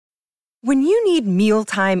When you need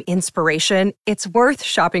mealtime inspiration, it's worth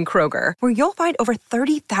shopping Kroger, where you'll find over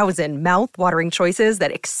 30,000 mouth-watering choices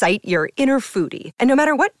that excite your inner foodie. And no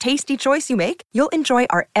matter what tasty choice you make, you'll enjoy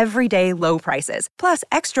our everyday low prices, plus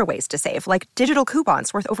extra ways to save, like digital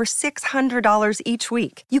coupons worth over $600 each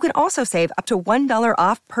week. You can also save up to $1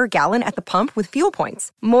 off per gallon at the pump with fuel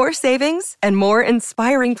points. More savings and more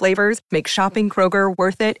inspiring flavors make shopping Kroger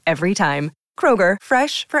worth it every time. Kroger,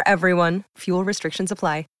 fresh for everyone. Fuel restrictions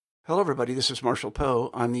apply. Hello, everybody. This is Marshall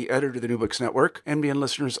Poe. I'm the editor of the New Books Network. NBN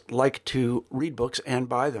listeners like to read books and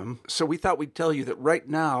buy them. So we thought we'd tell you that right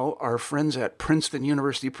now, our friends at Princeton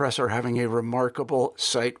University Press are having a remarkable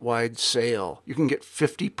site-wide sale. You can get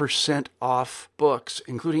 50% off books,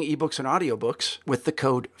 including ebooks and audiobooks, with the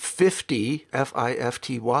code 50,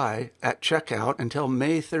 F-I-F-T-Y, at checkout until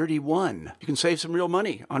May 31. You can save some real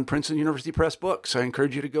money on Princeton University Press books. I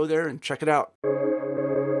encourage you to go there and check it out.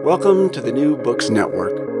 Welcome to the New Books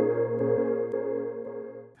Network.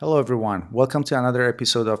 Hello, everyone. Welcome to another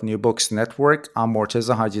episode of New Books Network. I'm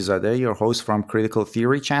Morteza Hajizadeh, your host from Critical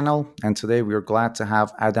Theory Channel. And today we are glad to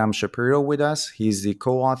have Adam Shapiro with us. He's the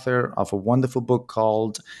co-author of a wonderful book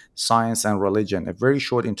called Science and Religion, a very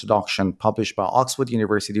short introduction published by Oxford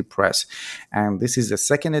University Press. And this is the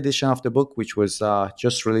second edition of the book, which was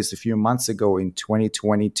just released a few months ago in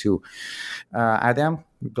 2022. Adam,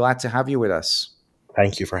 we're glad to have you with us.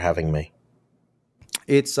 Thank you for having me.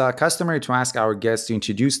 It's customary to ask our guests to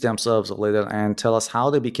introduce themselves a little and tell us how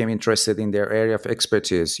they became interested in their area of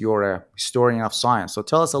expertise. You're a historian of science, so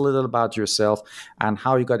tell us a little about yourself and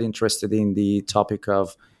how you got interested in the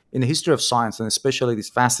history of science, and especially this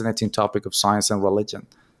fascinating topic of science and religion.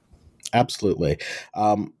 Absolutely.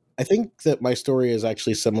 I think that my story is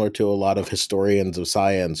actually similar to a lot of historians of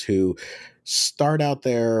science who start out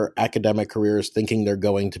their academic careers thinking they're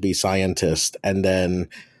going to be scientists, and then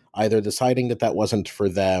either deciding that that wasn't for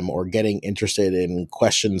them or getting interested in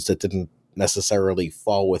questions that didn't necessarily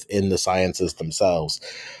fall within the sciences themselves.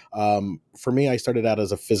 For me, I started out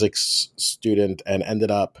as a physics student and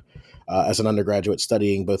ended up as an undergraduate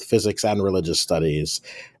studying both physics and religious studies.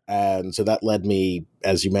 And so that led me,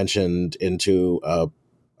 as you mentioned, into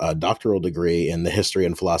a doctoral degree in the history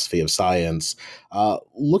and philosophy of science,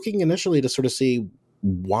 looking initially to sort of see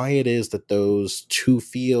why it is that those two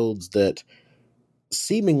fields that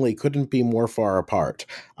seemingly couldn't be more far apart,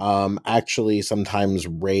 actually sometimes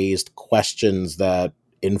raised questions that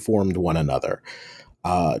informed one another.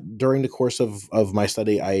 During the course of my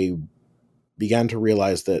study, I began to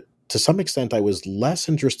realize that to some extent I was less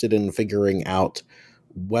interested in figuring out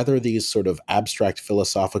whether these sort of abstract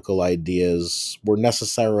philosophical ideas were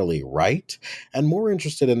necessarily right, and more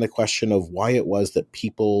interested in the question of why it was that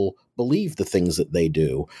people believe the things that they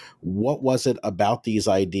do. What was it about these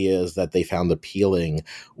ideas that they found appealing?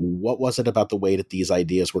 What was it about the way that these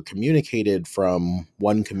ideas were communicated from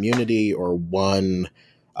one community or one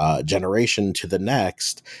generation to the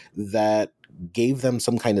next that gave them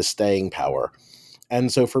some kind of staying power? And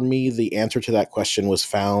so for me, the answer to that question was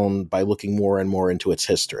found by looking more and more into its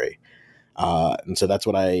history. And so that's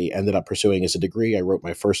what I ended up pursuing as a degree. I wrote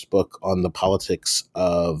my first book on the politics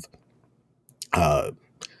of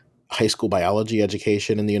high school biology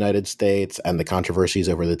education in the United States and the controversies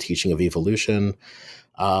over the teaching of evolution.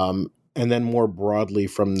 And then more broadly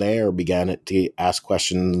from there began to ask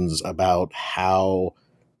questions about how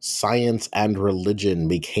science and religion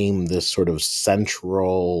became this sort of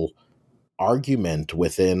central argument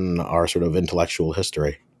within our sort of intellectual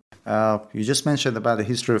history. You just mentioned about the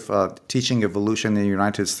history of teaching evolution in the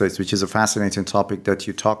United States, which is a fascinating topic that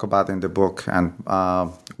you talk about in the book, and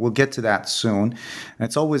we'll get to that soon. And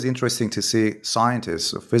it's always interesting to see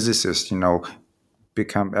scientists, physicists,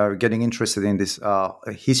 become getting interested in this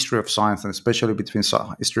history of science, and especially between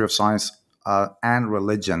history of science and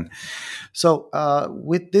religion. So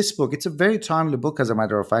with this book, it's a very timely book, as a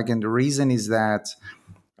matter of fact, and the reason is that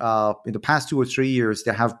in the past 2 or 3 years,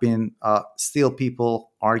 there have been still people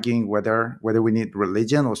arguing whether we need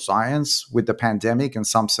religion or science with the pandemic. And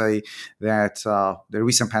some say that the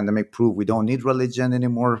recent pandemic proved we don't need religion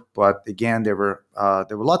anymore. But again, there were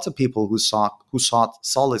lots of people who sought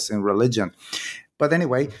solace in religion. But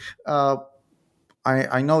anyway,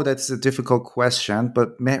 I know that's a difficult question,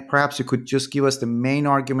 but perhaps you could just give us the main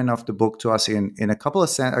argument of the book to us in a couple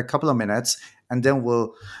of minutes, and then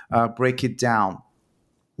we'll break it down.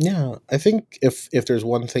 Yeah, I think if there's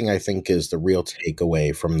one thing I think is the real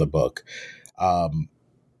takeaway from the book,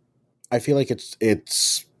 I feel like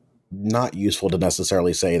it's not useful to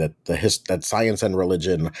necessarily say that that science and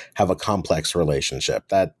religion have a complex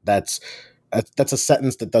relationship. That's that's a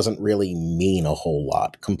sentence that doesn't really mean a whole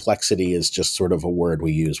lot. Complexity is just sort of a word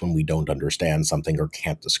we use when we don't understand something or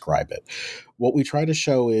can't describe it. What we try to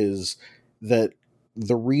show is that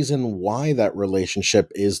the reason why that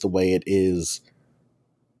relationship is the way it is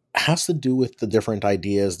has to do with the different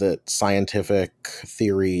ideas that scientific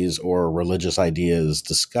theories or religious ideas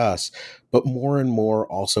discuss, but more and more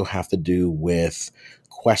also have to do with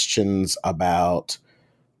questions about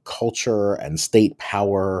culture and state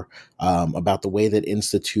power, about the way that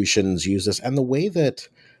institutions use this, and the way that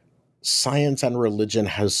science and religion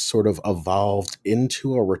has sort of evolved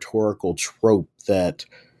into a rhetorical trope that,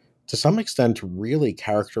 to some extent, really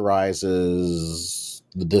characterizes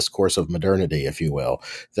the discourse of modernity, if you will.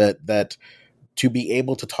 That to be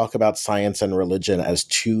able to talk about science and religion as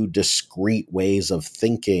two discrete ways of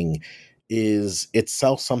thinking is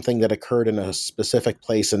itself something that occurred in a specific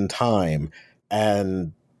place and time,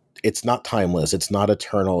 and it's not timeless, it's not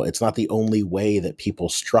eternal, it's not the only way that people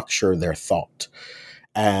structure their thought.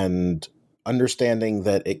 And understanding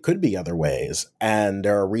that it could be other ways, and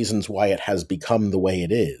there are reasons why it has become the way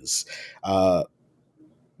it is,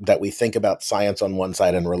 that we think about science on one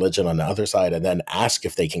side and religion on the other side, and then ask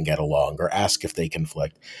if they can get along or ask if they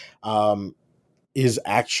conflict, is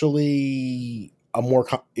actually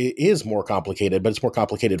it is more complicated, but it's more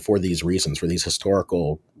complicated for these reasons, for these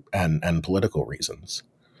historical and political reasons.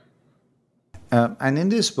 And in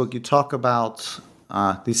this book, you talk about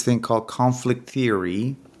this thing called conflict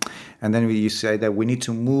theory, and then you say that we need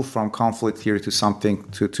to move from conflict theory to something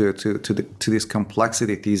to this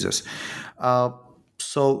complexity thesis.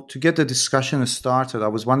 So to get the discussion started, I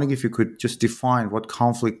was wondering if you could just define what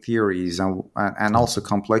conflict theory is and also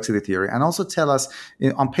complexity theory. And also tell us,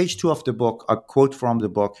 on page 2 of the book, a quote from the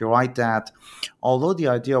book, you write that although the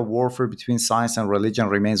idea of warfare between science and religion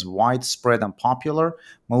remains widespread and popular,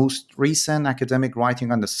 most recent academic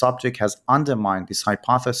writing on the subject has undermined this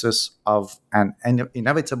hypothesis of an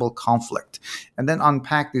inevitable conflict. And then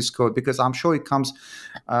unpack this quote, because I'm sure it comes,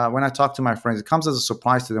 when I talk to my friends, it comes as a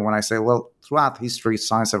surprise to them when I say, well, throughout history,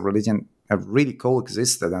 science and religion have really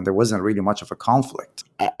coexisted and there wasn't really much of a conflict.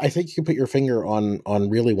 I think you can put your finger on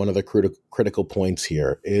really one of the critical points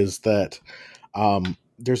here is that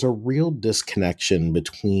there's a real disconnection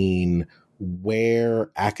between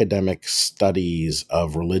where academic studies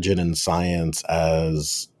of religion and science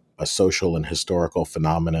as a social and historical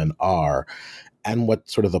phenomenon are, and what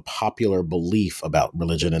sort of the popular belief about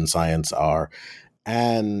religion and science are.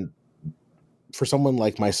 And for someone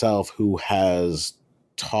like myself who has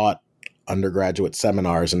taught undergraduate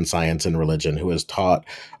seminars in science and religion, who has taught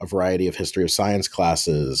a variety of history of science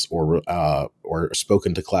classes or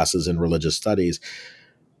spoken to classes in religious studies,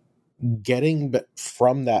 getting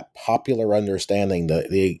from that popular understanding,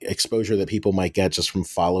 the exposure that people might get just from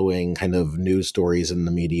following kind of news stories in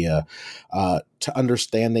the media, to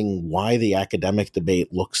understanding why the academic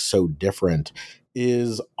debate looks so different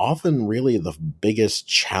is often really the biggest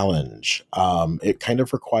challenge. It kind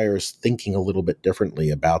of requires thinking a little bit differently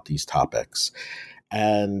about these topics.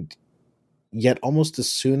 And yet almost as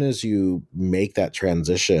soon as you make that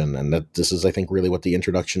transition, and that this is, I think, really what the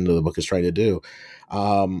introduction to the book is trying to do,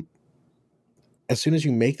 as soon as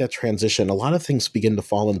you make that transition, a lot of things begin to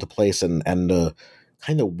fall into place, and the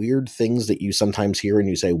kind of weird things that you sometimes hear and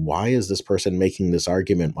you say, why is this person making this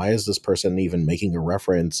argument? Why is this person even making a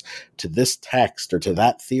reference to this text or to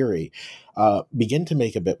that theory? Begin to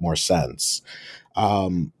make a bit more sense.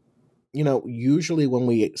 Usually when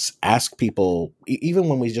we ask people, even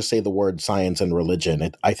when we just say the word science and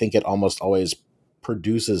religion, I think it almost always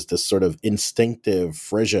produces this sort of instinctive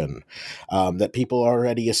frisson, that people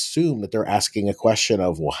already assume that they're asking a question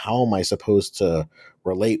of, well, how am I supposed to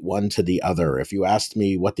relate one to the other? If you asked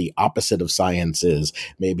me what the opposite of science is,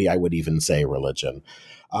 maybe I would even say religion.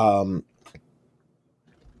 But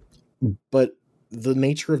the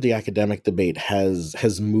nature of the academic debate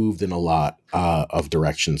has moved in a lot of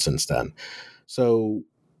direction since then. So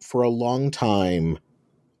for a long time,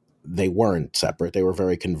 they weren't separate. They were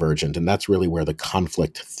very convergent. And that's really where the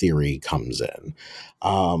conflict theory comes in.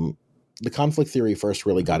 The conflict theory first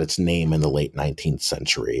really got its name in the late 19th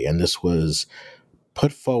century. And this was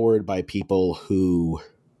put forward by people who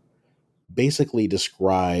basically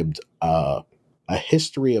described a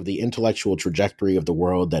history of the intellectual trajectory of the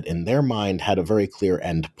world that in their mind had a very clear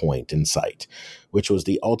end point in sight, which was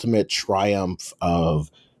the ultimate triumph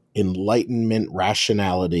of Enlightenment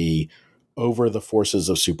rationality over the forces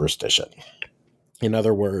of superstition. In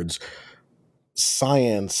other words,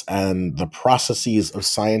 science and the processes of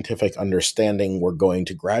scientific understanding were going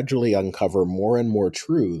to gradually uncover more and more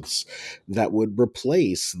truths that would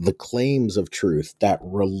replace the claims of truth that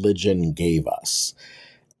religion gave us.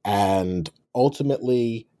 And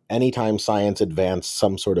ultimately, anytime science advanced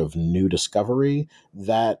some sort of new discovery,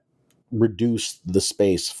 that reduced the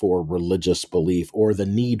space for religious belief or the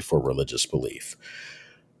need for religious belief.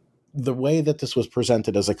 The way that this was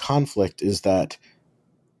presented as a conflict is that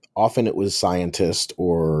often it was scientists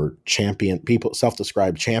or people,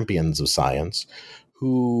 self-described champions of science,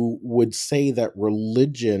 who would say that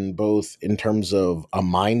religion, both in terms of a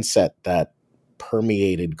mindset that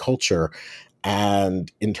permeated culture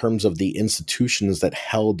and in terms of the institutions that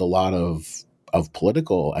held a lot of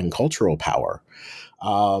political and cultural power,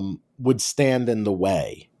 would stand in the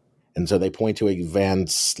way. And so they point to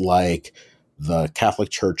events like the Catholic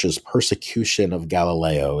Church's persecution of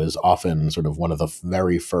Galileo is often sort of one of the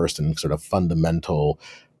very first and sort of fundamental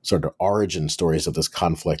sort of origin stories of this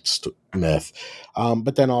conflict myth.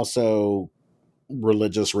 But then also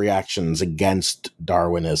religious reactions against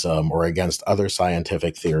Darwinism or against other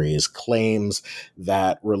scientific theories, claims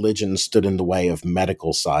that religion stood in the way of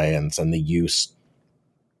medical science and the use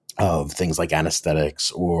of things like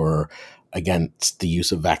anesthetics, or against the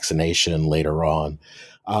use of vaccination later on.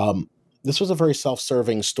 This was a very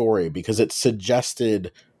self-serving story because it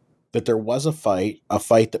suggested that there was a fight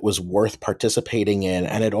that was worth participating in,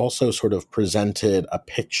 and it also sort of presented a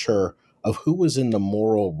picture of who was in the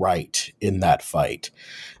moral right in that fight.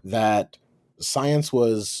 That science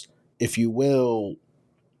was, if you will,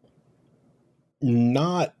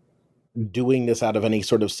 not doing this out of any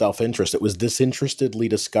sort of self-interest. It was disinterestedly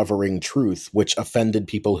discovering truth, which offended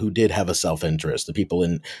people who did have a self-interest, the people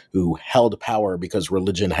who held power because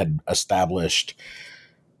religion had established,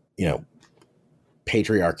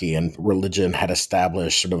 patriarchy, and religion had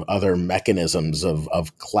established sort of other mechanisms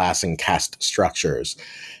of class and caste structures.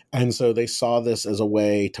 And so they saw this as a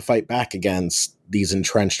way to fight back against these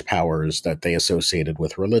entrenched powers that they associated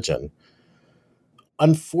with religion.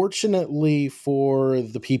 Unfortunately for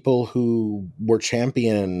the people who were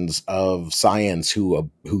champions of science who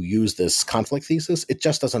use this conflict thesis, it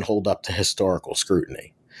just doesn't hold up to historical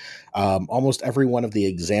scrutiny. Almost every one of the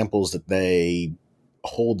examples that they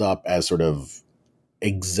hold up as sort of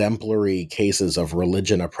exemplary cases of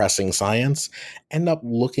religion oppressing science end up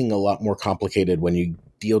looking a lot more complicated when you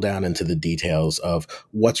deal down into the details of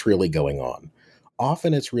what's really going on.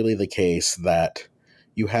 Often it's really the case that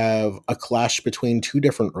you have a clash between two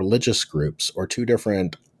different religious groups or two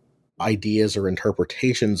different ideas or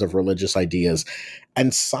interpretations of religious ideas,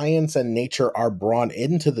 and science and nature are brought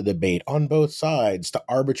into the debate on both sides to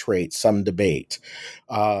arbitrate some debate.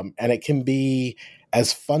 And it can be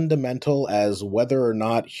as fundamental as whether or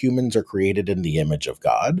not humans are created in the image of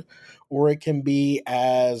God, or it can be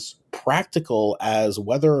as practical as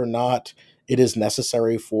whether or not it is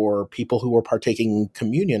necessary for people who are partaking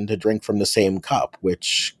communion to drink from the same cup,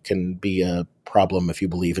 which can be a problem if you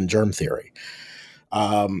believe in germ theory.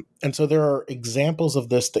 And so there are examples of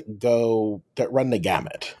this that run the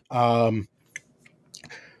gamut. So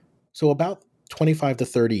about 25 to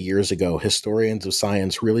 30 years ago, historians of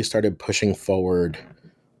science really started pushing forward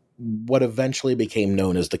what eventually became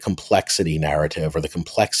known as the complexity narrative or the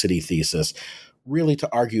complexity thesis, really to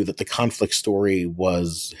argue that the conflict story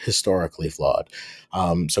was historically flawed.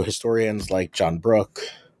 So historians like John Brooke,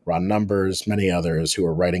 Ron Numbers, many others who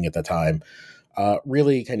were writing at the time,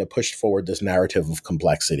 really kind of pushed forward this narrative of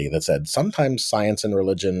complexity that said sometimes science and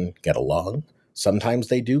religion get along, sometimes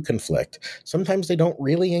they do conflict, sometimes they don't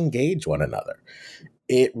really engage one another.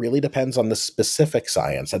 It really depends on the specific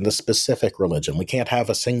science and the specific religion. We can't have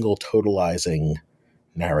a single totalizing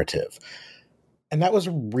narrative. And that was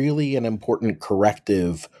really an important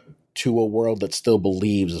corrective to a world that still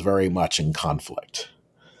believes very much in conflict.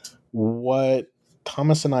 What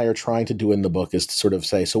Thomas and I are trying to do in the book is to sort of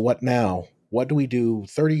say, so what now? What do we do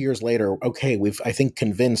 30 years later? Okay, we've, I think,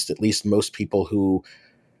 convinced at least most people who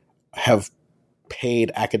have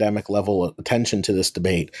paid academic level attention to this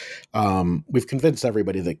debate. We've convinced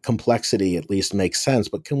everybody that complexity at least makes sense,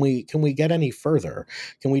 but can we get any further?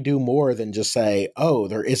 Can we do more than just say, oh,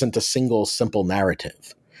 there isn't a single simple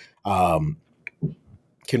narrative?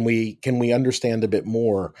 Can we understand a bit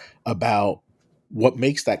more about what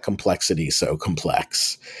makes that complexity so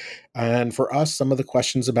complex? And for us, some of the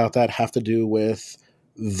questions about that have to do with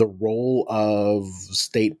the role of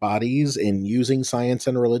state bodies in using science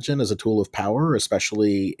and religion as a tool of power,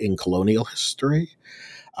 especially in colonial history.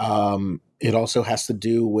 It also has to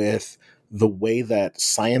do with the way that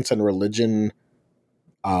science and religion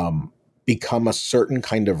become a certain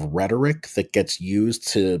kind of rhetoric that gets used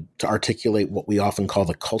to articulate what we often call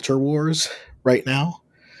the culture wars right now.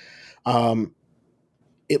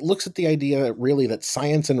 It looks at the idea really that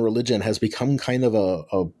science and religion has become kind of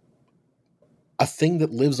a a thing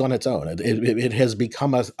that lives on its own. It has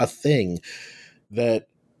become a thing that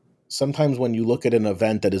sometimes when you look at an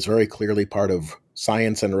event that is very clearly part of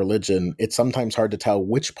science and religion, it's sometimes hard to tell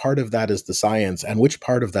which part of that is the science and which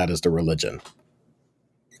part of that is the religion.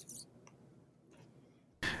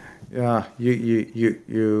 Yeah,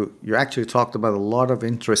 you actually talked about a lot of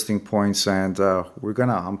interesting points, and we're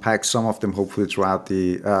gonna unpack some of them hopefully throughout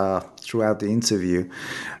the interview.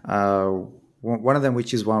 One of them,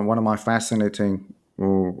 which is one of my fascinating,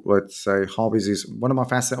 let's say, hobbies, is one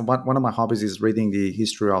of my hobbies is reading the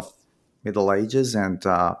history of Middle Ages, and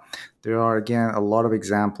there are again a lot of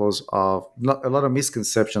examples of a lot of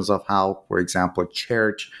misconceptions of how, for example,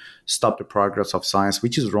 church stopped the progress of science,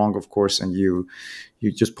 which is wrong, of course, and you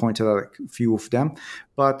just pointed out a few of them.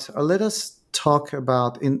 But let us talk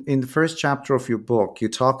about in the first chapter of your book, you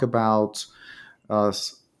talk about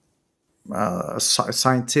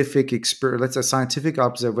scientific experience, let's say scientific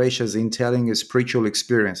observations in telling a spiritual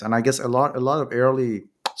experience, and I guess a lot of early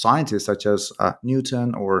scientists such as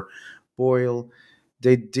Newton or Boyle,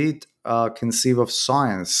 they did conceive of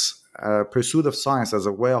science, pursuit of science as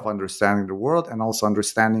a way of understanding the world and also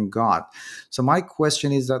understanding God. So my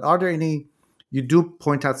question is that, are there any, you do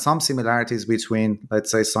point out some similarities between,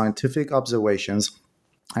 let's say, scientific observations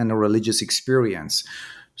and a religious experience.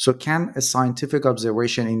 So can a scientific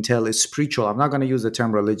observation entail a spiritual, I'm not going to use the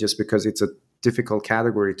term religious because it's a difficult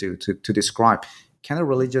category to describe. Can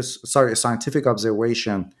a scientific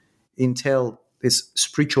observation entail this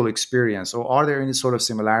spiritual experience, or are there any sort of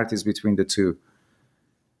similarities between the two?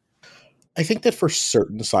 I think that for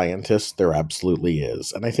certain scientists, there absolutely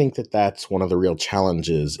is. And I think that that's one of the real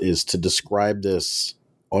challenges, is to describe this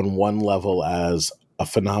on one level as a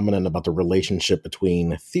phenomenon about the relationship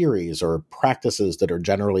between theories or practices that are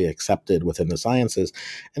generally accepted within the sciences,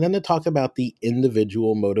 and then to talk about the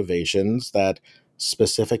individual motivations that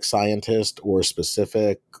specific scientists or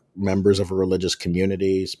specific members of a religious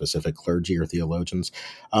community, specific clergy or theologians,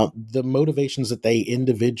 the motivations that they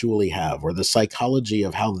individually have, or the psychology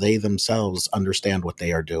of how they themselves understand what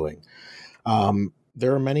they are doing.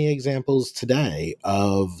 There are many examples today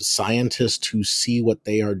of scientists who see what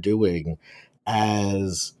they are doing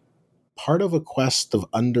as part of a quest of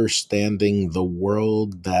understanding the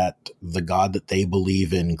world that the God that they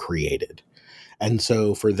believe in created. And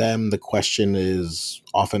so for them, the question is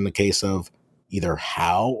often the case of either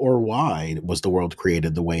how or why was the world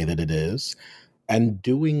created the way that it is. And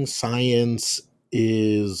doing science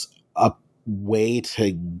is a way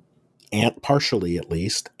to, partially at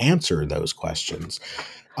least, answer those questions.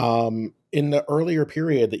 In the earlier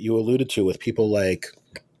period that you alluded to with people like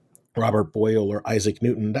Robert Boyle or Isaac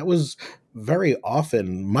Newton, that was very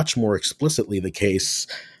often much more explicitly the case,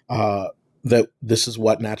 that this is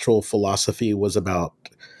what natural philosophy was about.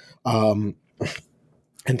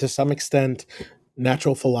 And to some extent,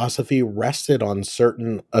 natural philosophy rested on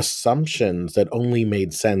certain assumptions that only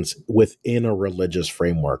made sense within a religious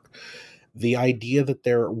framework. The idea that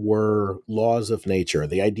there were laws of nature,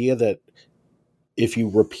 the idea that if you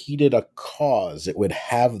repeated a cause, it would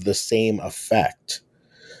have the same effect,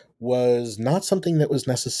 was not something that was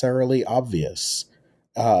necessarily obvious.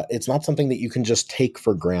 It's not something that you can just take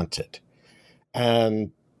for granted.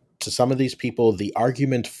 And to some of these people, the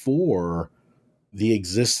argument for the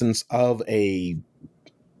existence of a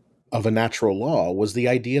natural law was the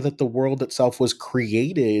idea that the world itself was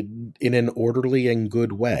created in an orderly and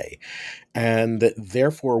good way, and that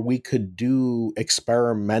therefore we could do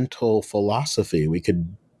experimental philosophy. We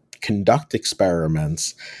could conduct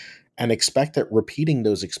experiments and expect that repeating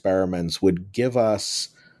those experiments would give us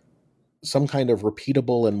some kind of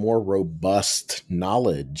repeatable and more robust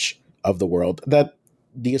knowledge of the world. That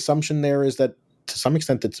the assumption there is that to some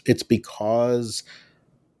extent it's because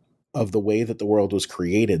of the way that the world was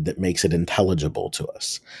created that makes it intelligible to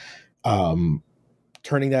us.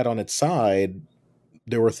 Turning that on its side,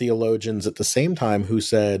 there were theologians at the same time who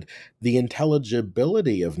said the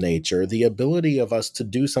intelligibility of nature, the ability of us to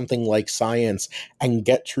do something like science and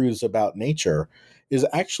get truths about nature, is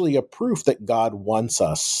actually a proof that God wants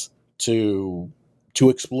us to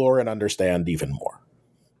explore and understand even more.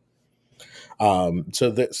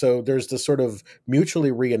 So there's this sort of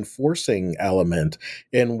mutually reinforcing element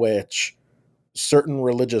in which certain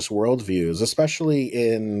religious worldviews, especially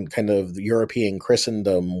in kind of European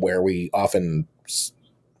Christendom, where we often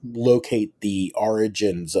locate the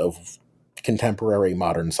origins of contemporary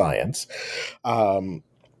modern science, sort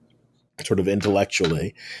of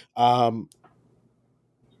intellectually,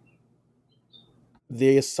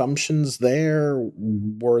 the assumptions there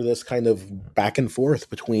were this kind of back and forth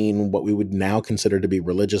between what we would now consider to be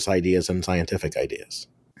religious ideas and scientific ideas.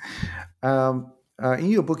 In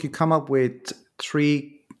your book, you come up with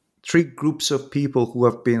three groups of people who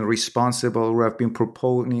have been responsible, who have been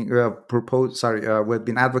who have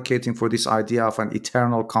been advocating for this idea of an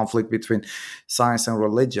eternal conflict between science and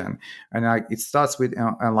religion. And it starts with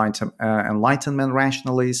Enlightenment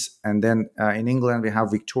rationalists, and then in England we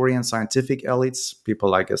have Victorian scientific elites,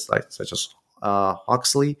 people such as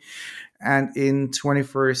Huxley. And in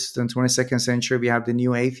 21st and 22nd century, we have the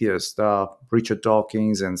new atheists, Richard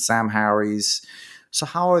Dawkins and Sam Harris. So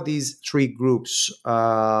how are these three groups?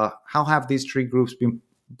 How have these three groups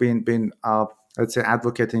been let's say,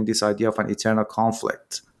 advocating this idea of an eternal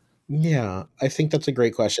conflict? Yeah, I think that's a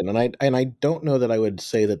great question, and I don't know that I would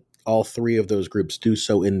say that all three of those groups do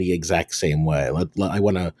so in the exact same way.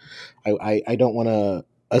 I don't want to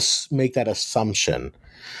make that assumption.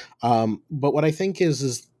 But what I think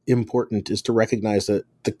is important is to recognize that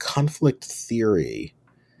the conflict theory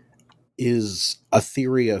is a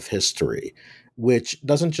theory of history, which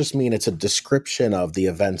doesn't just mean it's a description of the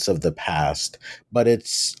events of the past, but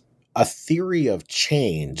it's a theory of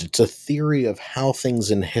change. It's a theory of how things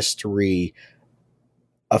in history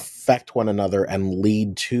affect one another and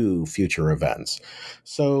lead to future events.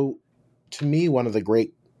 So, to me, one of the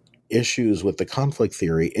great issues with the conflict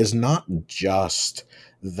theory is not just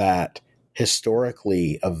that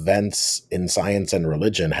historically events in science and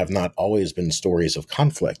religion have not always been stories of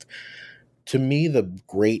conflict. To me, the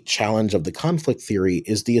great challenge of the conflict theory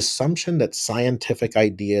is the assumption that scientific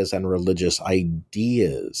ideas and religious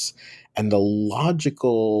ideas and the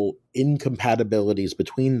logical incompatibilities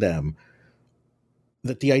between them,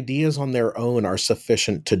 that the ideas on their own are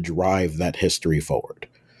sufficient to drive that history forward.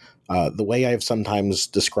 The way I've sometimes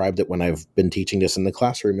described it when I've been teaching this in the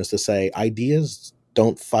classroom is to say, ideas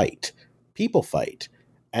don't fight. People fight.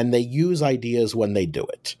 And they use ideas when they do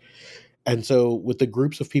it. And so with the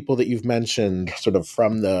groups of people that you've mentioned, sort of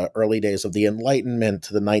from the early days of the Enlightenment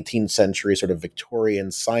to the 19th century, sort of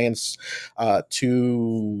Victorian science,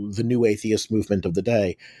 to the new atheist movement of the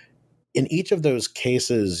day, in each of those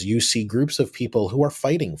cases, you see groups of people who are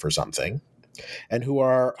fighting for something and who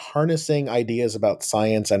are harnessing ideas about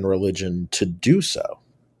science and religion to do so.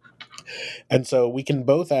 And so we can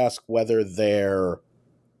both ask whether their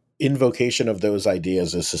invocation of those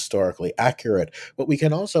ideas is historically accurate, but we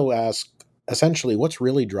can also ask, essentially, what's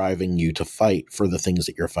really driving you to fight for the things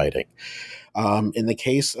that you're fighting? In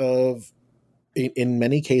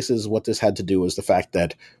many cases, what this had to do was the fact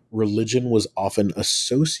that religion was often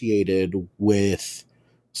associated with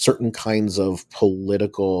certain kinds of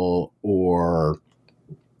political or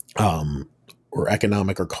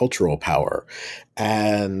economic or cultural power.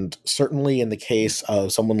 And certainly in the case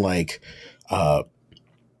of someone like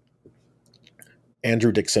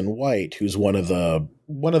Andrew Dixon White, who's one of the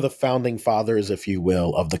founding fathers, if you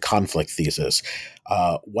will, of the conflict thesis.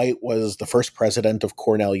 White was the first president of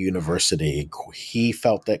Cornell University. He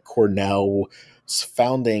felt that Cornell's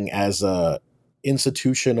founding as a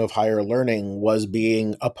institution of higher learning was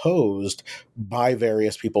being opposed by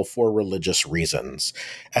various people for religious reasons.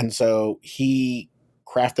 And so he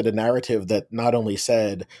crafted a narrative that not only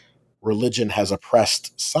said religion has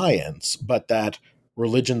oppressed science, but that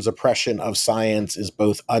religion's oppression of science is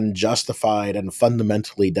both unjustified and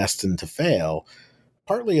fundamentally destined to fail,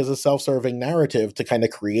 partly as a self-serving narrative to kind of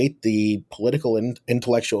create the political and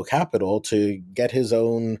intellectual capital to get his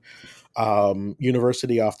own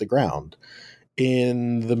university off the ground.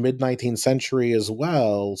 In the mid-19th century as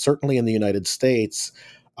well, certainly in the United States,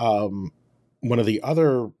 one of the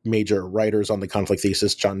other major writers on the conflict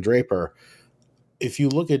thesis, John Draper, if you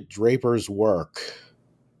look at Draper's work,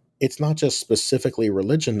 it's not just specifically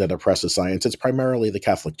religion that oppresses science, it's primarily the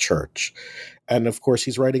Catholic Church. And of course,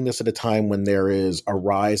 he's writing this at a time when there is a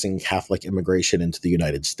rise in Catholic immigration into the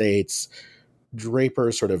United States.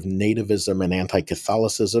 Draper's sort of nativism and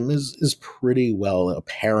anti-Catholicism is pretty well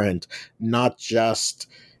apparent, not just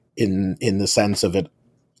in the sense of it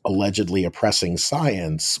allegedly oppressing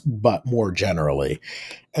science, but more generally.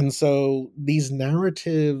 And so these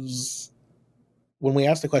narratives, when we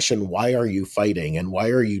ask the question, why are you fighting and why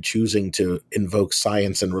are you choosing to invoke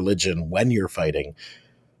science and religion when you're fighting,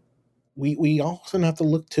 we often have to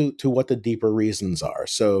look to what the deeper reasons are.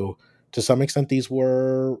 So to some extent, these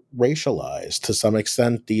were racialized. To some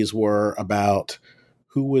extent, these were about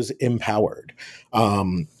who was empowered.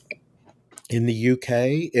 In the UK,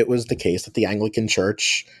 it was the case that the Anglican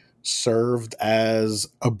Church served as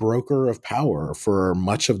a broker of power for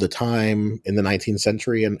much of the time in the 19th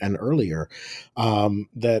century and earlier,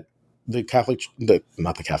 that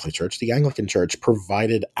the Anglican Church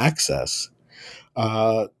provided access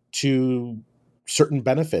to certain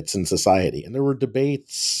benefits in society. And there were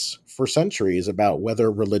debates for centuries about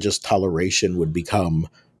whether religious toleration would become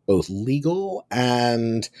both legal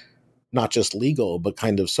and not just legal, but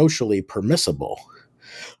kind of socially permissible,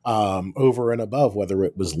 over and above whether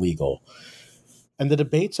it was legal. And the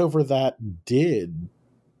debates over that did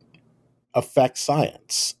affect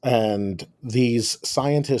science. And these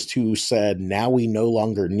scientists who said, now we no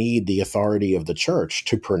longer need the authority of the church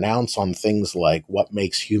to pronounce on things like what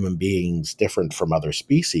makes human beings different from other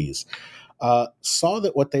species, saw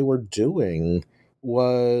that what they were doing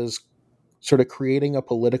was sort of creating a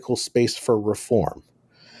political space for reform.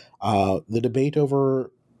 The debate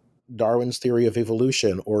over Darwin's theory of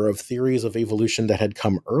evolution or of theories of evolution that had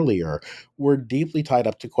come earlier were deeply tied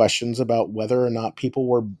up to questions about whether or not people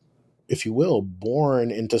were, if you will,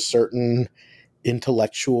 born into certain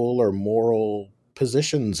intellectual or moral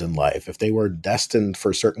positions in life, if they were destined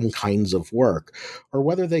for certain kinds of work, or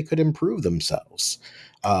whether they could improve themselves,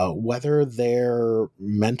 whether their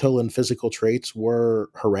mental and physical traits were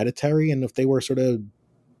hereditary, and if they were sort of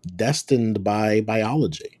destined by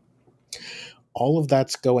biology. All of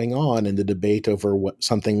that's going on in the debate over what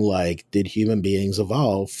something like, did human beings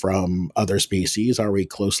evolve from other species? Are we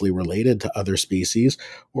closely related to other species?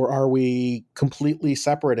 Or are we completely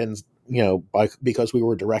separate and, because we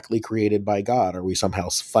were directly created by God? Are we somehow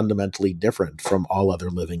fundamentally different from all other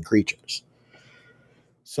living creatures?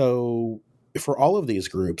 So for all of these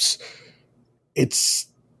groups,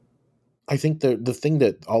 I think the thing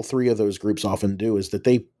that all three of those groups often do is that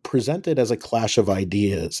they present it as a clash of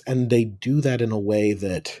ideas, and they do that in a way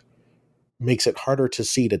that makes it harder to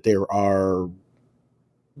see that there are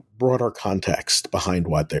broader context behind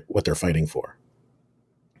what they're fighting for.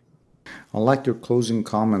 I like your closing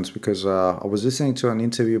comments because I was listening to an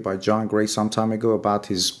interview by John Gray some time ago about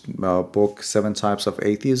his book, 7 Types of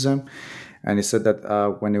Atheism. And he said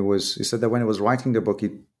that when he was writing the book, he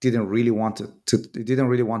didn't really want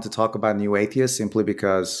to talk about new atheists, simply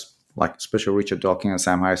because, like especially Richard Dawkins and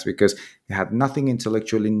Sam Harris, because he had nothing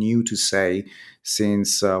intellectually new to say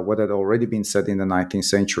since what had already been said in the 19th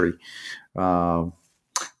century.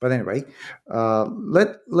 But anyway,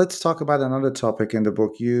 let's talk about another topic in the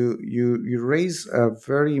book. You raise a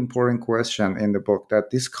very important question in the book, that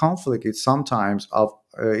this conflict is sometimes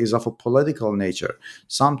is of a political nature,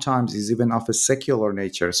 sometimes is even of a secular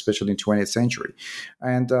nature, especially in 20th century.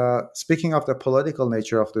 And speaking of the political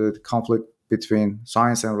nature of the conflict between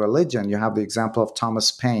science and religion, you have the example of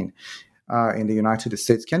Thomas Paine in the United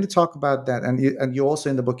States. Can you talk about that? And you also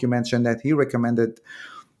in the book you mentioned that he recommended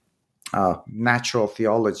natural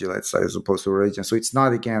theology, let's say, as opposed to religion. So it's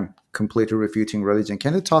not, again, completely refuting religion.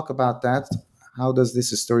 Can you talk about that? How does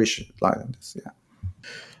this story lie in this? Yeah.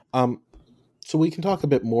 So we can talk a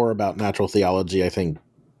bit more about natural theology, I think,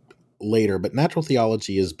 later. But natural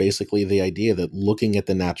theology is basically the idea that looking at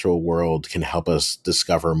the natural world can help us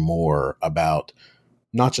discover more about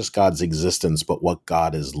not just God's existence, but what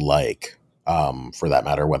God is like. For that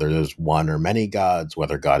matter, whether there's one or many gods,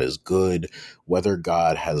 whether God is good, whether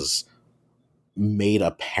God has made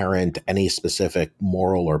apparent any specific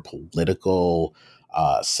moral or political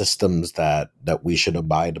systems that we should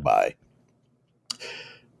abide by.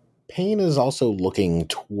 Paine is also looking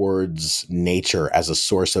towards nature as a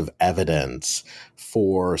source of evidence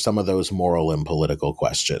for some of those moral and political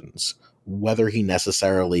questions, whether he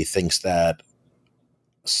necessarily thinks that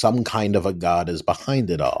some kind of a God is behind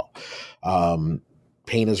it all.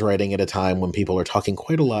 Paine is writing at a time when people are talking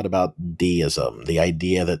quite a lot about deism, the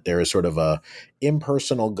idea that there is sort of a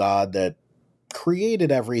impersonal God that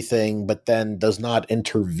created everything, but then does not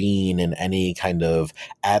intervene in any kind of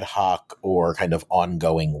ad hoc or kind of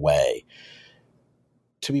ongoing way.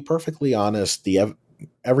 To be perfectly honest,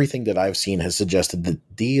 everything that I've seen has suggested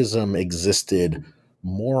that deism existed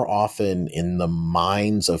more often in the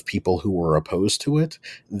minds of people who were opposed to it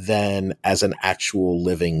than as an actual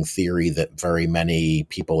living theory that very many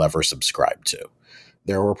people ever subscribed to.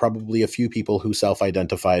 There were probably a few people who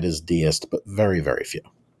self-identified as deist, but very, very few.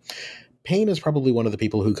 Paine is probably one of the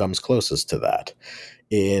people who comes closest to that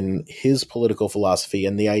in his political philosophy,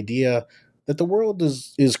 and the idea that the world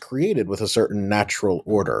is created with a certain natural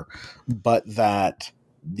order, but that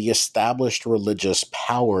the established religious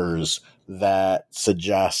powers that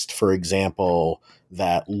suggest, for example,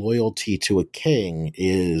 that loyalty to a king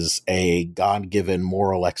is a God-given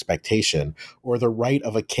moral expectation, or the right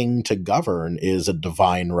of a king to govern is a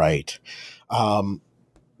divine right,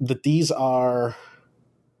 that these are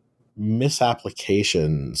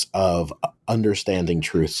misapplications of understanding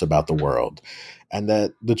truths about the world, and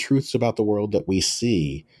that the truths about the world that we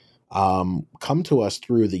see come to us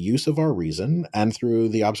through the use of our reason and through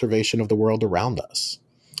the observation of the world around us.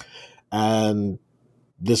 And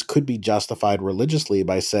this could be justified religiously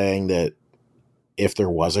by saying that if there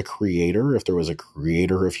was a creator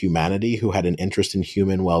of humanity who had an interest in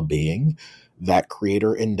human well-being, that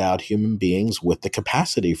creator endowed human beings with the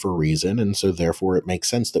capacity for reason, and so therefore it makes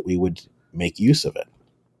sense that we would make use of it.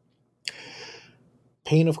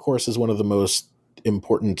 Paine, of course, is one of the most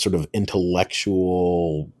important sort of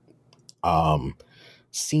intellectual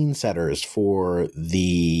scene setters for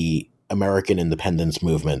the American independence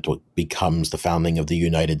movement, what becomes the founding of the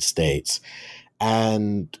United States.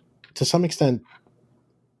 And to some extent,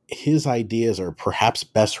 his ideas are perhaps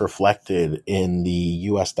best reflected in the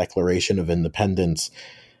U.S. Declaration of Independence.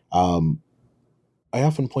 I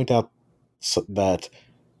often point out that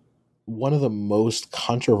one of the most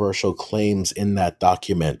controversial claims in that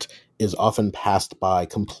document is often passed by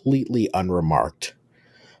completely unremarked.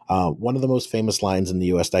 One of the most famous lines in the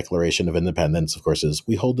U.S. Declaration of Independence, of course, is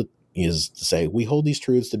we hold these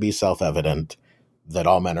truths to be self-evident, that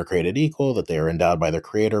all men are created equal, that they are endowed by their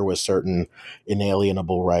creator with certain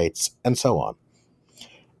inalienable rights, and so on.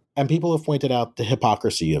 And people have pointed out the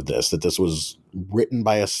hypocrisy of this, that this was written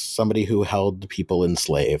by somebody who held people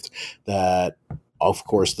enslaved, that, of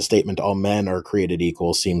course, the statement all men are created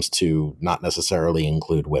equal seems to not necessarily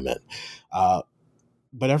include women.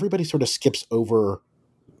 But everybody sort of skips over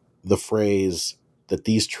the phrase that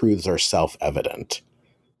these truths are self-evident.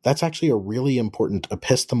 That's actually a really important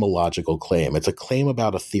epistemological claim. It's a claim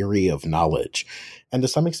about a theory of knowledge. And to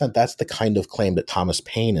some extent, that's the kind of claim that Thomas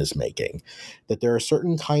Paine is making, that there are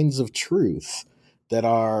certain kinds of truth that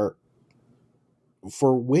are,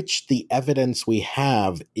 for which the evidence we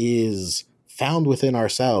have is found within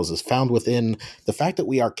ourselves, is found within the fact that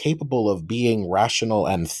we are capable of being rational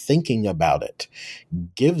and thinking about it,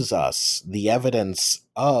 gives us the evidence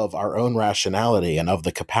of our own rationality and of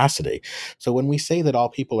the capacity. So when we say that all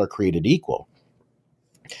people are created equal,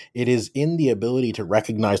 it is in the ability to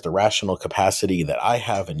recognize the rational capacity that I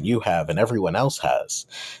have and you have and everyone else has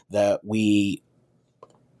that we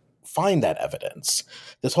find that evidence.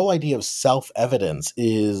 This whole idea of self-evidence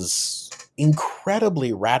is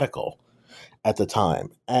incredibly radical at the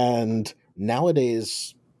time. And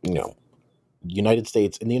nowadays, in the United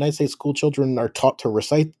States, school children are taught to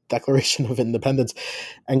recite Declaration of Independence.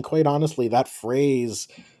 And quite honestly, that phrase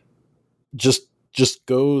just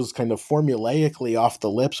goes kind of formulaically off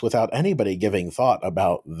the lips without anybody giving thought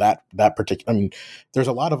about that particular. I mean, there's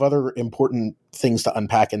a lot of other important things to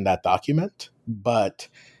unpack in that document, but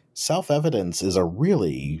self-evidence is a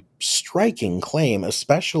really striking claim,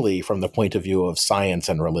 especially from the point of view of science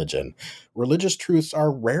and religion. Religious truths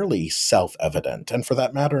are rarely self-evident, and for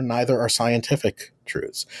that matter, neither are scientific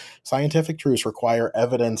truths. Scientific truths require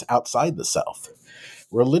evidence outside the self.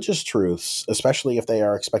 Religious truths, especially if they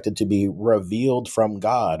are expected to be revealed from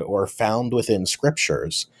God or found within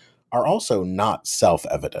scriptures, are also not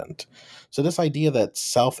self-evident. So this idea that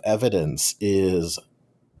self-evidence is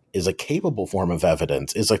a capable form of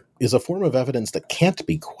evidence, is a form of evidence that can't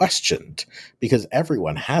be questioned because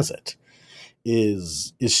everyone has it,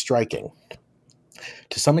 is striking.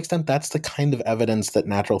 To some extent, that's the kind of evidence that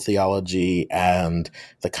natural theology and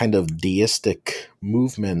the kind of deistic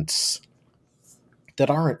movements that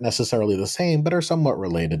aren't necessarily the same, but are somewhat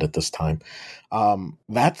related at this time.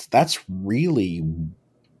 That's really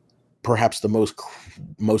perhaps the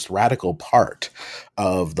most radical part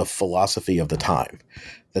of the philosophy of the time,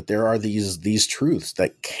 that there are these truths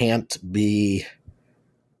that can't be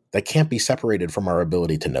separated from our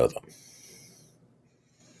ability to know them.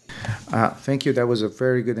 Thank you. That was a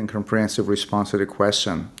very good and comprehensive response to the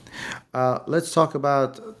question. Let's talk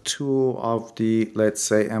about two of the, let's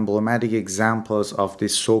say, emblematic examples of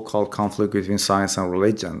this so-called conflict between science and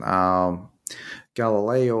religion,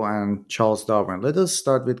 Galileo and Charles Darwin. Let us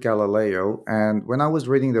start with Galileo. And when I was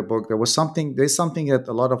reading the book, there's something that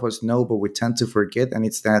a lot of us know, but we tend to forget, and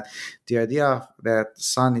it's that the idea that the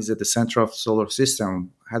sun is at the center of the solar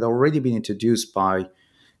system had already been introduced by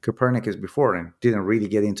Copernicus before and didn't really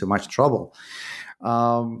get into much trouble.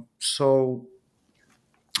 So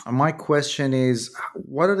my question is,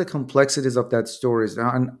 what are the complexities of that story?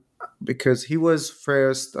 And because he was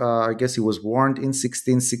first, I guess he was warned in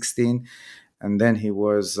 1616, and then he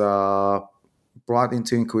was brought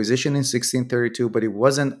into Inquisition in 1632, but it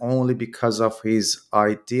wasn't only because of his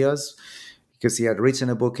ideas, because he had written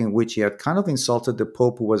a book in which he had kind of insulted the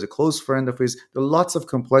Pope, who was a close friend of his. There are lots of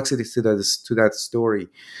complexities to that story.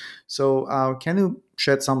 So can you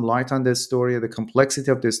shed some light on this story, the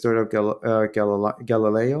complexity of this story of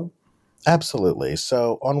Galileo? Absolutely.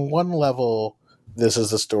 So on one level, this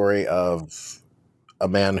is the story of a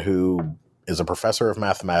man who is a professor of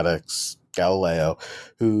mathematics, Galileo,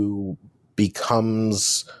 who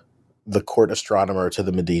becomes the court astronomer to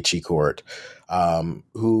the Medici court,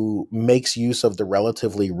 who makes use of the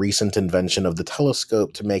relatively recent invention of the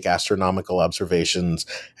telescope to make astronomical observations,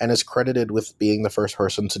 and is credited with being the first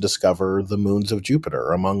person to discover the moons of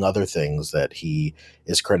Jupiter, among other things that he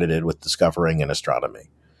is credited with discovering in astronomy.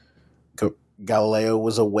 Galileo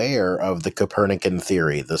was aware of the Copernican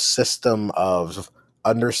theory, the system of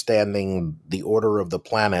understanding the order of the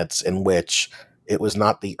planets, in which it was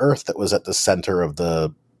not the Earth that was at the center of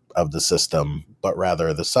the system, but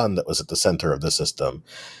rather the sun that was at the center of the system.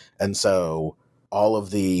 And so all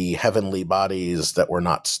of the heavenly bodies that were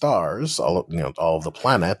not stars, all of the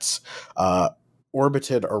planets,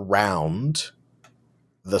 orbited around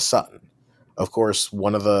the sun. Of course,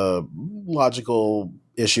 one of the logical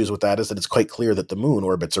issues with that is that it's quite clear that the moon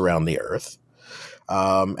orbits around the Earth.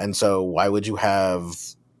 And so why would you have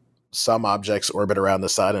some objects orbit around the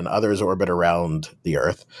sun and others orbit around the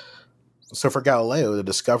Earth? So for Galileo, the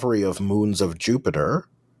discovery of moons of Jupiter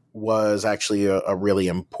was actually a really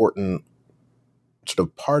important sort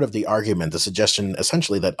of part of the argument, the suggestion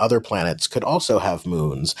essentially that other planets could also have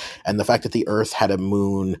moons, and the fact that the Earth had a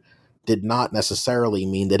moon did not necessarily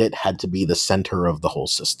mean that it had to be the center of the whole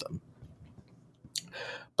system.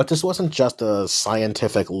 But this wasn't just a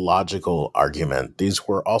scientific, logical argument. These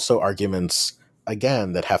were also arguments,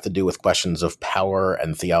 again, that have to do with questions of power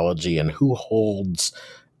and theology and who holds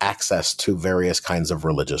access to various kinds of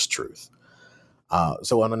religious truth.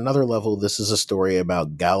 So on another level, this is a story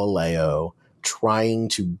about Galileo trying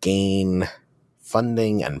to gain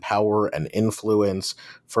funding and power and influence,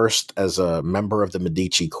 first as a member of the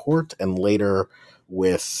Medici court and later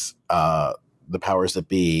with the powers that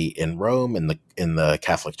be in Rome, in the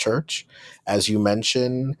Catholic Church. As you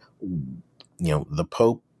mentioned, the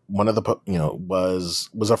Pope, one of the was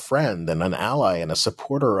a friend and an ally and a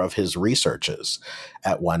supporter of his researches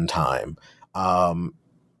at one time,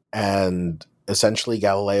 and essentially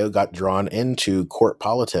Galileo got drawn into court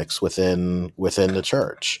politics within the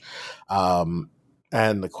church,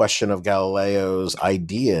 and the question of Galileo's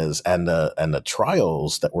ideas and the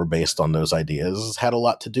trials that were based on those ideas had a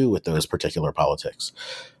lot to do with those particular politics.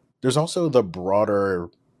 There's also the broader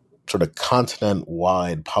sort of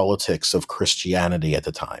continent-wide politics of Christianity at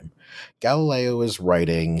the time. Galileo is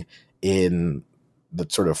writing in the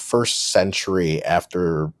sort of first century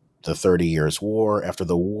after the 30 Years' War, after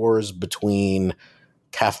the wars between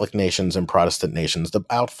Catholic nations and Protestant nations, the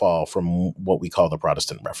outfall from what we call the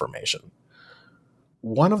Protestant Reformation.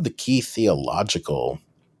 One of the key theological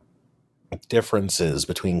differences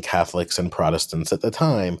between Catholics and Protestants at the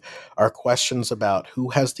time are questions about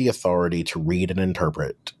who has the authority to read and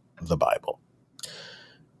interpret the Bible.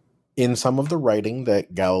 In some of the writing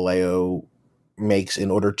that Galileo makes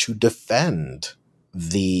in order to defend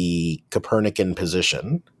the Copernican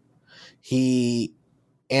position, he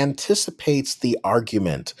anticipates the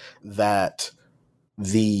argument that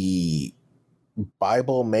the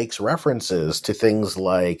Bible makes references to things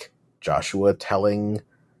like Joshua telling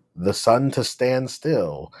the sun to stand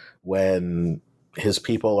still when his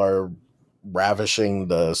people are ravishing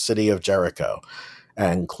the city of Jericho.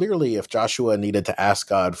 And clearly, if Joshua needed to ask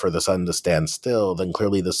God for the sun to stand still, then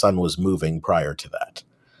clearly the sun was moving prior to that.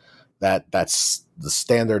 That's the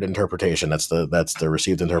standard interpretation. That's the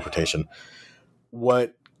received interpretation.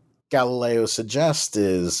 What Galileo suggests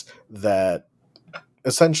is that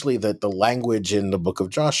essentially that the language in the book of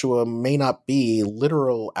Joshua may not be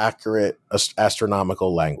literal, accurate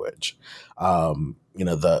astronomical language. The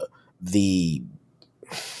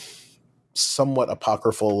somewhat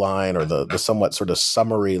apocryphal line, or the somewhat sort of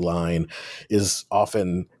summary line, is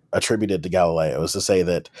often attributed to Galileo, is to say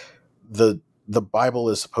that the Bible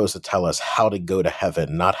is supposed to tell us how to go to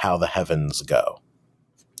heaven, not how the heavens go.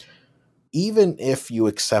 Even if you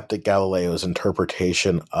accept that Galileo's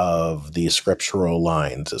interpretation of the scriptural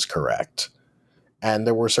lines is correct, and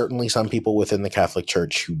there were certainly some people within the Catholic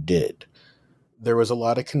Church who did, there was a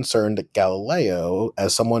lot of concern that Galileo,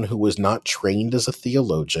 as someone who was not trained as a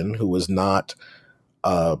theologian, who was not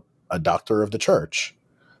a doctor of the church,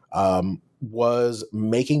 was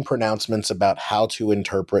making pronouncements about how to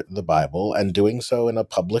interpret the Bible and doing so in a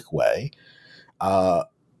public way,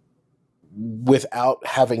 without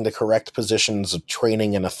having the correct positions of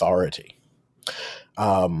training and authority.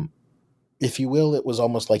 If you will, it was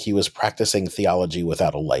almost like he was practicing theology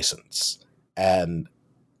without a license. And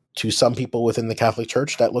to some people within the Catholic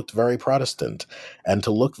Church, that looked very Protestant. And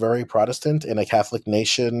to look very Protestant in a Catholic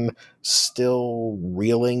nation still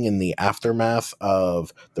reeling in the aftermath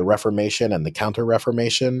of the Reformation and the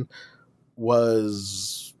Counter-Reformation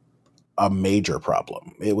was a major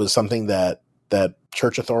problem. It was something that that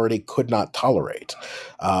church authority could not tolerate,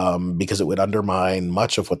 because it would undermine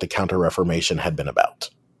much of what the Counter-Reformation had been about.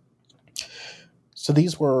 So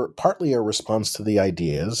these were partly a response to the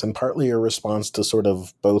ideas and partly a response to sort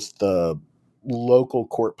of both the local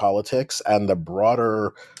court politics and the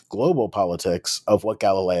broader global politics of what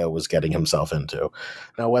Galileo was getting himself into.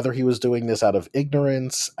 Now, whether he was doing this out of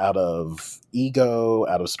ignorance, out of ego,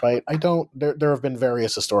 out of spite, there have been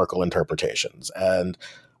various historical interpretations, and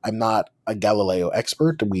I'm not a Galileo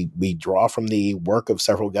expert. We draw from the work of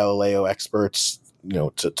several Galileo experts,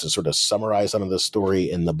 to sort of summarize some of the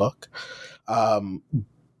story in the book.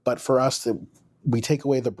 But for us, we take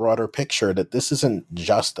away the broader picture that this isn't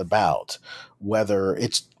just about whether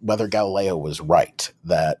Galileo was right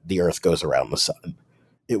that the Earth goes around the sun.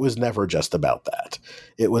 It was never just about that.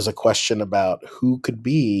 It was a question about who could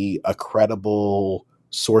be a credible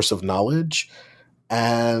source of knowledge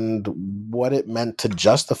and what it meant to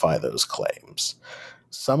justify those claims.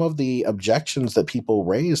 Some of the objections that people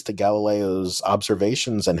raised to Galileo's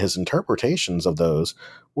observations and his interpretations of those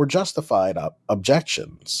were justified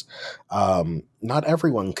objections. Not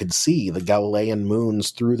everyone could see the Galilean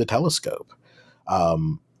moons through the telescope.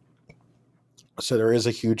 So there is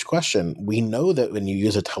a huge question. We know that when you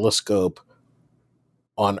use a telescope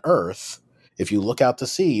on Earth, if you look out to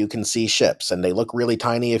sea, you can see ships, and they look really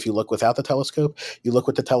tiny. If you look without the telescope, you look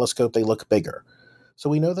with the telescope, they look bigger. So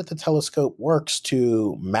we know that the telescope works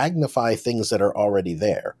to magnify things that are already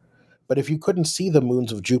there. But if you couldn't see the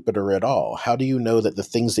moons of Jupiter at all, how do you know that the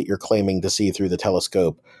things that you're claiming to see through the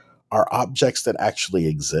telescope are objects that actually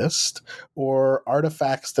exist, or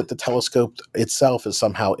artifacts that the telescope itself is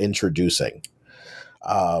somehow introducing?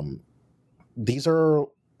 These are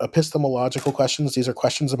epistemological questions. These are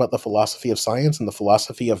questions about the philosophy of science and the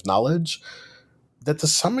philosophy of knowledge that to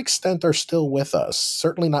some extent are still with us.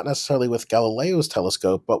 Certainly not necessarily with Galileo's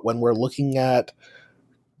telescope, but when we're looking at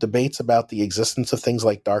debates about the existence of things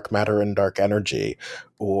like dark matter and dark energy,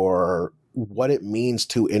 or what it means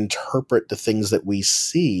to interpret the things that we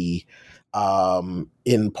see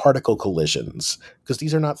in particle collisions, because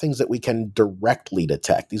these are not things that we can directly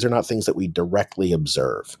detect. These are not things that we directly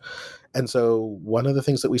observe. And so one of the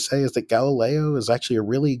things that we say is that Galileo is actually a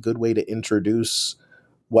really good way to introduce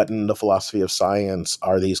what in the philosophy of science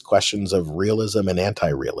are these questions of realism and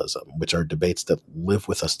anti-realism, which are debates that live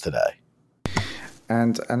with us today.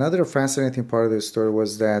 And another fascinating part of the story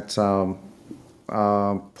was that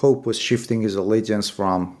Pope was shifting his allegiance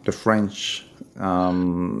from the French,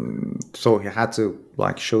 so he had to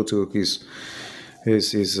show to his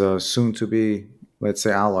soon-to-be, let's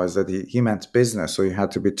say, allies that he meant business. So he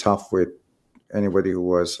had to be tough with anybody who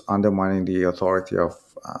was undermining the authority of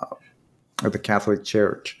the Catholic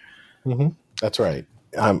Church. Mm-hmm. That's right.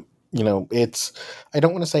 I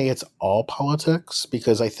don't want to say it's all politics,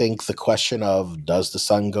 because I think the question of does the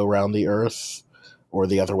sun go around the Earth or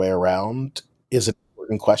the other way around is an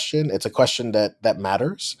important question. It's a question that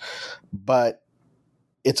matters, but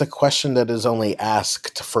it's a question that is only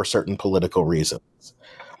asked for certain political reasons.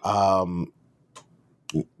 The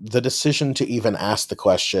decision to even ask the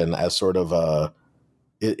question as sort of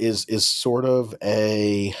is sort of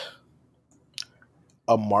a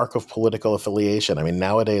mark of political affiliation. I mean,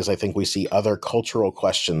 nowadays, I think we see other cultural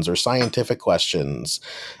questions or scientific questions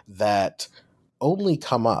that only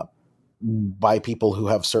come up by people who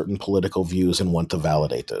have certain political views and want to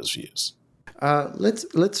validate those views.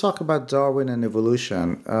 Let's talk about Darwin and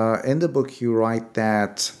evolution. In the book, you write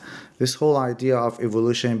that this whole idea of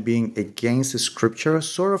evolution being against the scripture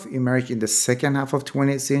sort of emerged in the second half of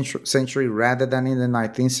 20th century rather than in the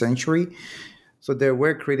 19th century. So there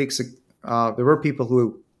were critics. There were people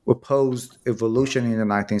who opposed evolution in the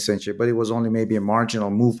 19th century, but it was only maybe a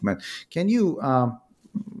marginal movement. Can you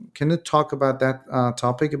talk about that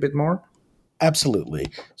topic a bit more? Absolutely.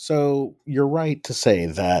 So you're right to say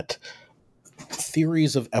that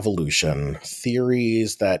theories of evolution,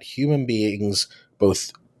 theories that human beings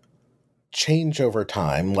both change over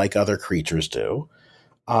time like other creatures do,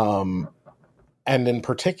 and in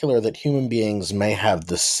particular that human beings may have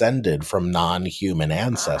descended from non-human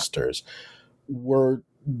ancestors, were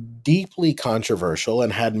deeply controversial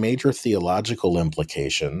and had major theological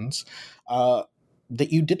implications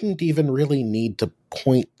that you didn't even really need to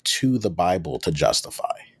point to the Bible to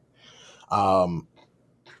justify.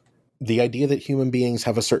 The idea that human beings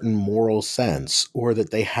have a certain moral sense, or that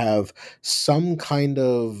they have some kind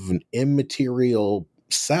of immaterial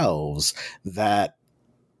selves that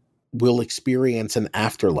will experience an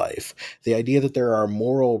afterlife, the idea that there are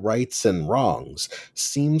moral rights and wrongs,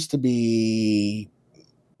 seems to be,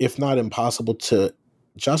 if not impossible to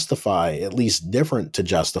justify, at least different to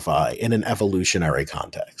justify in an evolutionary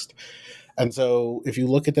context. And so if you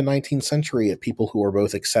look at the 19th century at people who are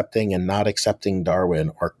both accepting and not accepting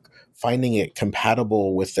Darwin, or finding it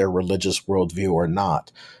compatible with their religious worldview or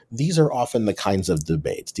not, these are often the kinds of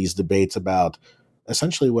debates. These debates about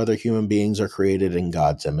essentially whether human beings are created in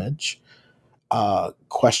God's image,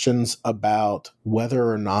 questions about whether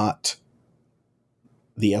or not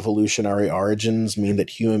the evolutionary origins mean that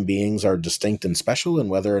human beings are distinct and special, and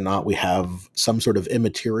whether or not we have some sort of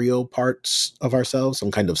immaterial parts of ourselves, some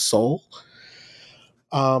kind of soul.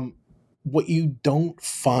 What you don't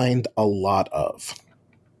find a lot of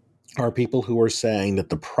are people who are saying that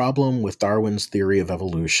the problem with Darwin's theory of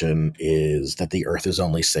evolution is that the Earth is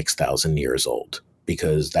only 6,000 years old,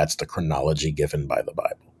 because that's the chronology given by the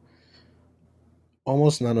Bible.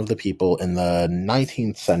 Almost none of the people in the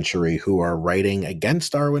 19th century who are writing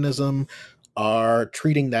against Darwinism are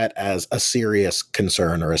treating that as a serious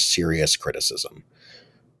concern or a serious criticism.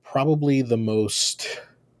 Probably the most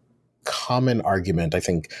common argument, I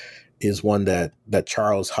think, is one that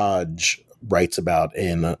Charles Hodge writes about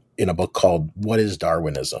in a book called What is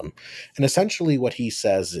Darwinism? And essentially what he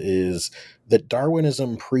says is that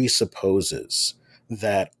Darwinism presupposes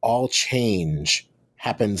that all change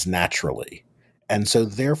happens naturally. And so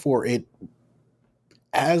therefore it,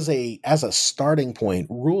 as a starting point,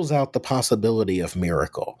 rules out the possibility of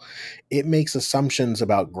miracle. It makes assumptions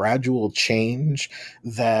about gradual change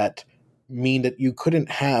that mean that you couldn't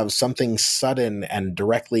have something sudden and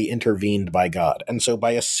directly intervened by God. And so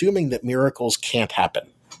by assuming that miracles can't happen,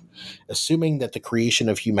 assuming that the creation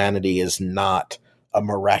of humanity is not a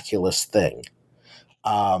miraculous thing,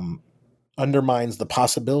 undermines the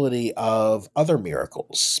possibility of other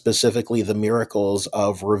miracles, specifically the miracles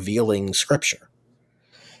of revealing Scripture.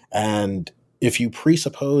 And if you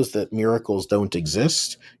presuppose that miracles don't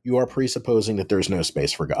exist, you are presupposing that there's no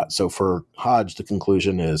space for God. So for Hodge, the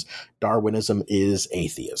conclusion is Darwinism is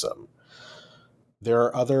atheism. There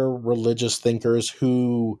are other religious thinkers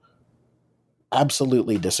who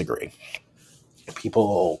absolutely disagree.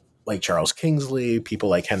 People like Charles Kingsley, people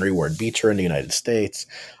like Henry Ward Beecher in the United States,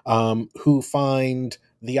 who find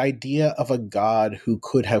the idea of a God who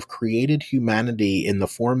could have created humanity in the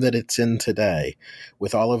form that it's in today,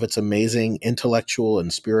 with all of its amazing intellectual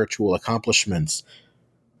and spiritual accomplishments,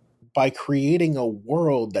 by creating a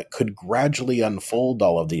world that could gradually unfold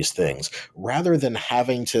all of these things, rather than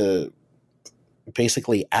having to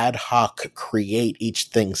basically ad hoc create each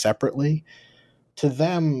thing separately. To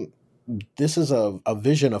them, this is a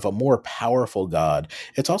vision of a more powerful God.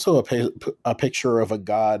 It's also a picture of a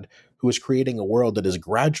God who is creating a world that is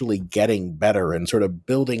gradually getting better and sort of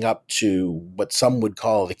building up to what some would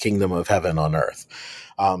call the kingdom of heaven on earth.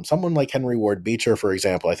 Someone like Henry Ward Beecher, for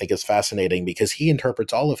example, I think is fascinating because he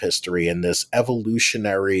interprets all of history in this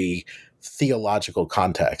evolutionary theological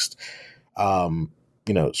context,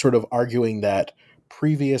 sort of arguing that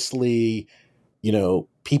previously,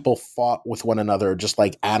 people fought with one another just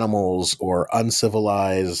like animals or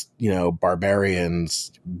uncivilized,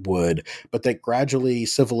 barbarians would, but that gradually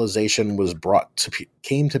civilization was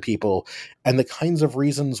came to people, and the kinds of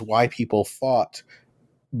reasons why people fought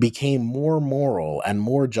became more moral and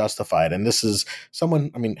more justified. And this is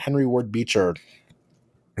Henry Ward Beecher,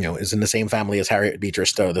 is in the same family as Harriet Beecher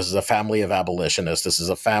Stowe. This is a family of abolitionists. This is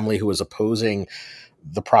a family who is opposing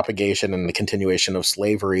the propagation and the continuation of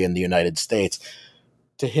slavery in the United States.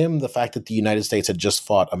 To him, the fact that the United States had just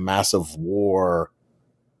fought a massive war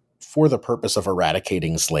for the purpose of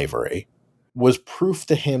eradicating slavery was proof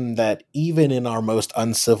to him that even in our most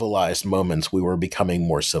uncivilized moments, we were becoming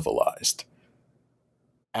more civilized.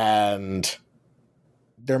 And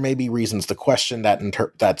there may be reasons to question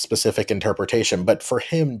that specific interpretation, but for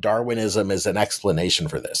him, Darwinism is an explanation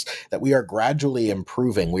for this, that we are gradually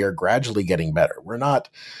improving, we are gradually getting better. We're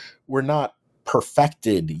not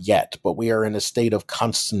perfected yet, but we are in a state of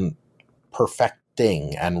constant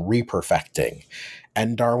perfecting and reperfecting.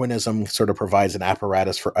 And Darwinism sort of provides an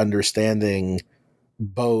apparatus for understanding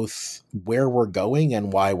both where we're going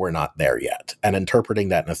and why we're not there yet, and interpreting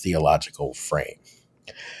that in a theological frame.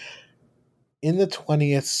 In the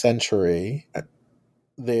 20th century,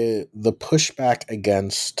 the pushback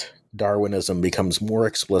against Darwinism becomes more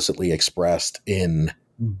explicitly expressed in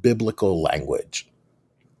biblical language.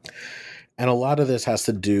 And a lot of this has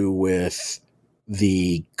to do with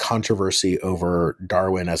the controversy over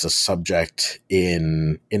Darwin as a subject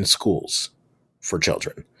in schools for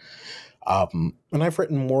children. And I've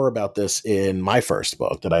written more about this in my first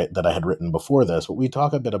book that I had written before this, but we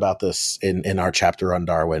talk a bit about this in our chapter on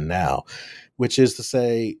Darwin now, which is to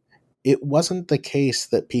say, it wasn't the case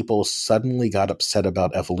that people suddenly got upset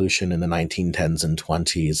about evolution in the 1910s and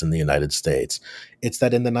 20s in the United States. It's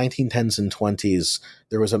that in the 1910s and 20s,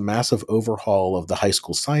 there was a massive overhaul of the high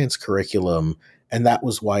school science curriculum, and that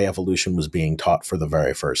was why evolution was being taught for the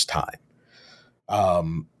very first time.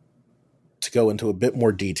 To go into a bit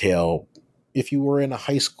more detail, if you were in a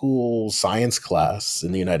high school science class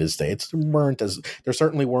in the United States, there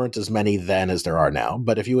certainly weren't as many then as there are now.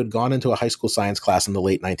 But if you had gone into a high school science class in the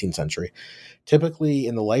late 19th century, typically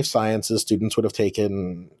in the life sciences, students would have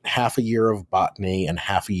taken half a year of botany and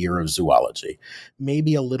half a year of zoology,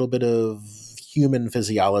 maybe a little bit of human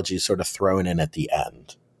physiology sort of thrown in at the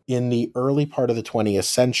end. In the early part of the 20th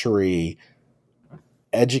century,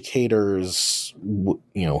 educators,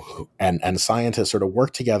 and scientists sort of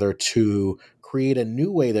worked together to create a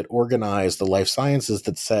new way that organized the life sciences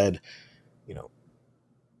that said,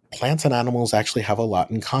 plants and animals actually have a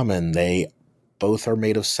lot in common. They both are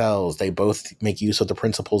made of cells. They both make use of the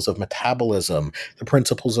principles of metabolism, the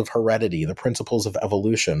principles of heredity, the principles of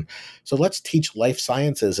evolution. So let's teach life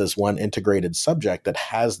sciences as one integrated subject that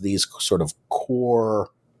has these sort of core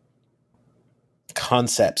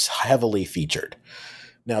concepts heavily featured.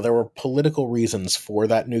 Now, there were political reasons for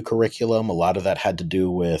that new curriculum. A lot of that had to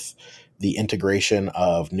do with the integration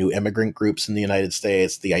of new immigrant groups in the United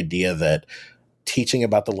States, the idea that teaching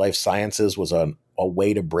about the life sciences was a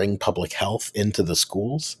way to bring public health into the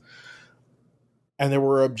schools. And there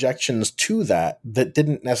were objections to that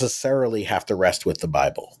didn't necessarily have to rest with the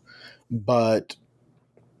Bible. But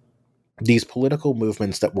these political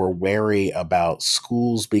movements that were wary about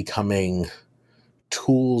schools becoming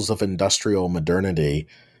tools of industrial modernity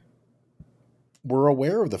were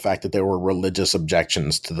aware of the fact that there were religious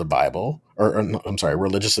objections to the Bible,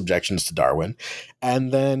 religious objections to Darwin,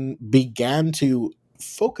 and then began to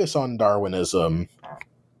focus on Darwinism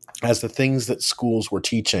as the things that schools were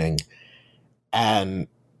teaching and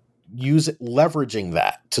leveraging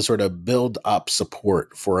that to sort of build up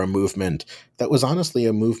support for a movement that was honestly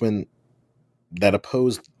a movement that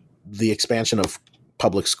opposed the expansion of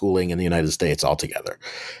public schooling in the United States altogether.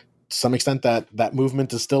 To some extent, that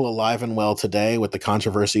movement is still alive and well today with the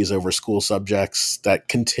controversies over school subjects that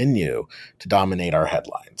continue to dominate our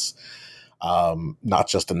headlines, not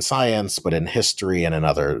just in science, but in history and in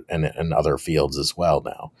other fields as well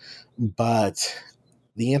now. But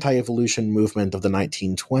the anti-evolution movement of the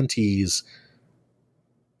 1920s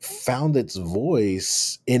found its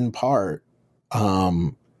voice in part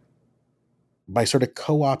by sort of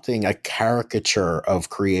co-opting a caricature of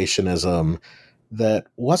creationism that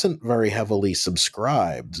wasn't very heavily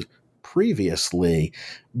subscribed previously,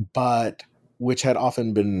 but which had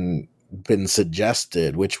often been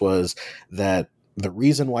suggested, which was that the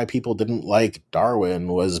reason why people didn't like Darwin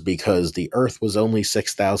was because the Earth was only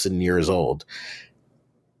 6,000 years old.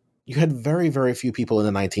 You had very, very few people in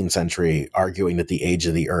the 19th century arguing that the age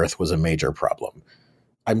of the Earth was a major problem.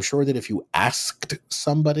 I'm sure that if you asked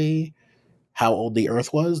somebody how old the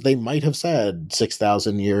Earth was, they might have said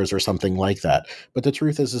 6,000 years or something like that. But the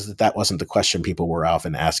truth is that wasn't the question people were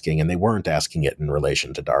often asking, and they weren't asking it in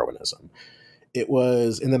relation to Darwinism. It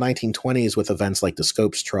was in the 1920s with events like the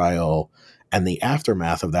Scopes trial and the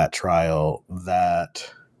aftermath of that trial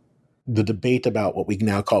that the debate about what we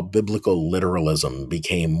now call biblical literalism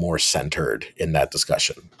became more centered in that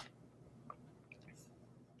discussion.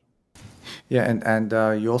 Yeah, and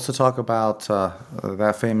you also talk about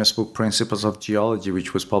that famous book, Principles of Geology,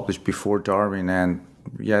 which was published before Darwin. And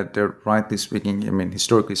yeah, rightly speaking,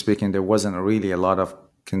 historically speaking, there wasn't really a lot of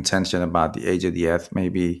contention about the age of the Earth,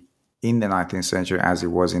 maybe in the 19th century as it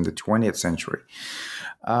was in the 20th century.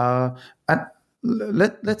 And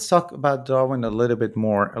let's talk about Darwin a little bit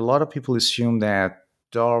more. A lot of people assume that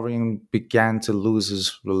Darwin began to lose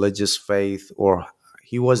his religious faith, or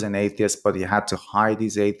he was an atheist, but he had to hide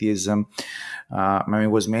his atheism.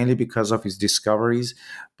 It was mainly because of his discoveries.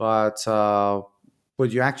 But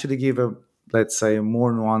would you actually give a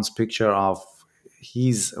more nuanced picture of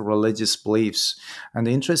his religious beliefs? And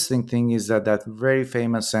the interesting thing is that very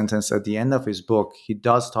famous sentence at the end of his book, he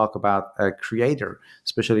does talk about a creator,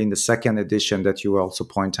 especially in the second edition that you also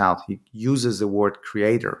point out. He uses the word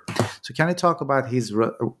creator. So can you talk about his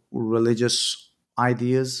religious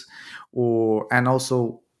ideas, and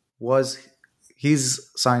also was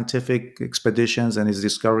his scientific expeditions and his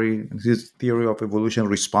discovery, his theory of evolution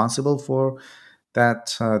responsible for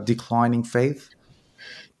that declining faith?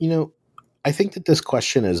 I think that this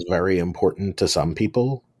question is very important to some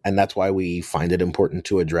people, and that's why we find it important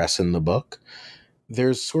to address in the book.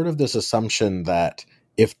 There's sort of this assumption that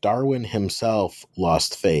if Darwin himself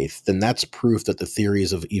lost faith, then that's proof that the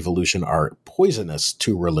theories of evolution are poisonous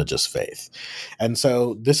to religious faith. And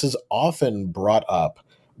so this is often brought up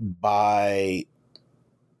by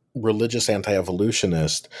religious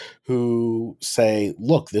anti-evolutionists who say,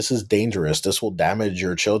 look, this is dangerous. This will damage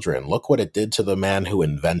your children. Look what it did to the man who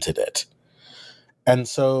invented it. And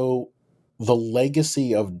so the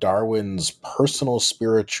legacy of Darwin's personal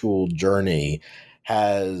spiritual journey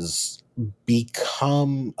has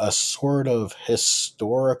become a sort of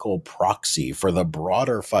historical proxy for the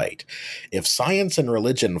broader fight. If science and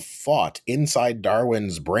religion fought inside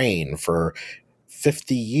Darwin's brain for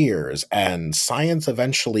 50 years and science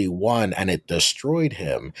eventually won and it destroyed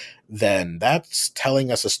him, then that's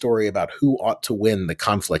telling us a story about who ought to win the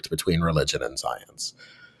conflict between religion and science.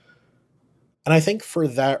 And I think for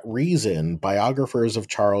that reason, biographers of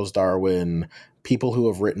Charles Darwin, people who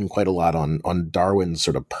have written quite a lot on Darwin's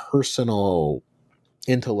sort of personal,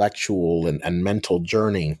 intellectual, and mental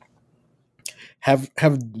journey have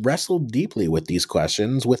wrestled deeply with these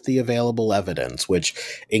questions with the available evidence, which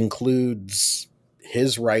includes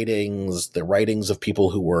his writings, the writings of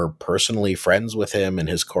people who were personally friends with him and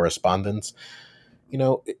his correspondence. You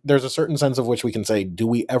know, there's a certain sense of which we can say, do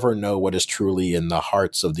we ever know what is truly in the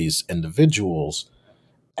hearts of these individuals?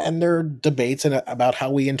 And there are debates about how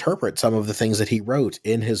we interpret some of the things that he wrote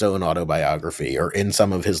in his own autobiography or in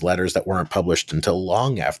some of his letters that weren't published until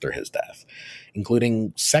long after his death,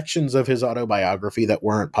 including sections of his autobiography that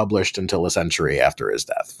weren't published until a century after his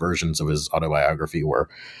death. Versions of his autobiography were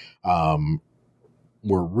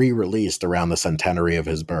re-released around the centenary of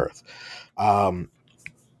his birth.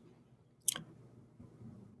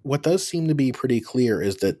 What does seem to be pretty clear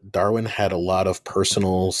is that Darwin had a lot of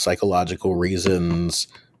personal psychological reasons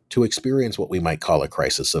to experience what we might call a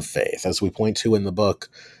crisis of faith. As we point to in the book,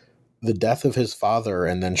 the death of his father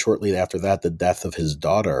and then shortly after that, the death of his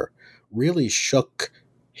daughter really shook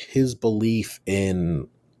his belief in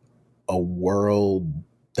a world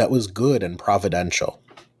that was good and providential.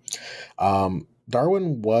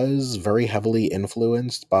 Darwin was very heavily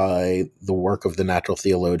influenced by the work of the natural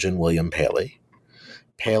theologian William Paley.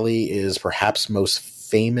 Paley is perhaps most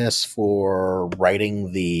famous for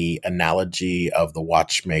writing the analogy of the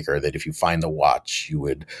watchmaker, that if you find the watch, you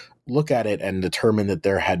would look at it and determine that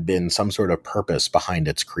there had been some sort of purpose behind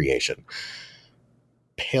its creation.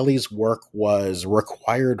 Paley's work was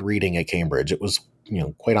required reading at Cambridge. It was,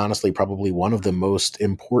 quite honestly, probably one of the most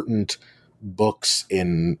important books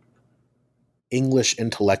in English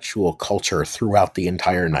intellectual culture throughout the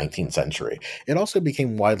entire 19th century. It also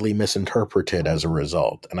became widely misinterpreted as a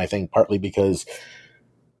result, and I think partly because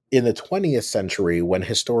in the 20th century, when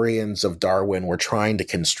historians of Darwin were trying to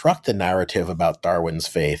construct a narrative about Darwin's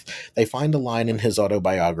faith, they find a line in his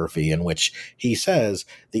autobiography in which he says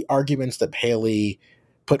the arguments that Paley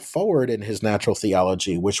put forward in his natural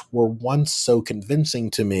theology, which were once so convincing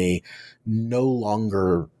to me, no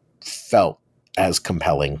longer felt as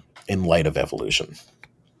compelling in light of evolution.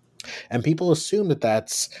 And people assume that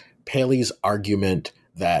that's Paley's argument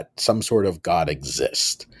that some sort of God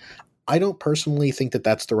exists. I don't personally think that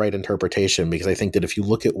that's the right interpretation, because I think that if you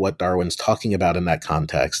look at what Darwin's talking about in that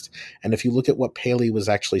context, and if you look at what Paley was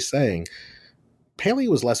actually saying, Paley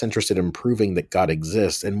was less interested in proving that God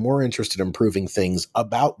exists and more interested in proving things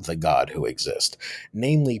about the God who exists,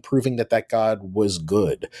 namely proving that that God was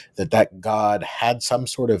good, that that God had some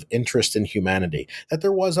sort of interest in humanity, that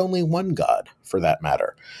there was only one God, for that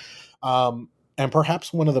matter. And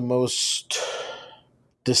perhaps one of the most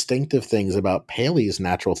distinctive things about Paley's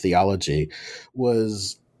natural theology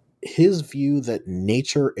was his view that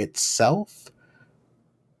nature itself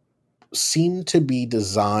seemed to be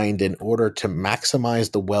designed in order to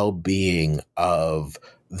maximize the well-being of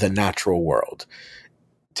the natural world.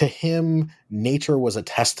 To him, nature was a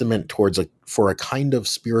testament for a kind of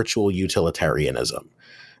spiritual utilitarianism,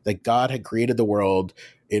 that God had created the world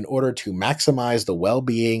in order to maximize the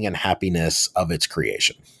well-being and happiness of its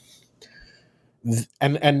creation.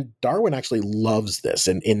 And Darwin actually loves this.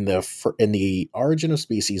 And in the Origin of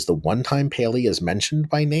Species, the one time Paley is mentioned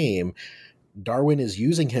by name, Darwin is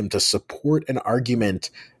using him to support an argument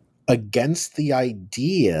against the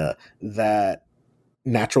idea that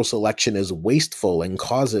natural selection is wasteful and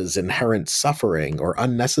causes inherent suffering or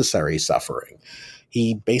unnecessary suffering.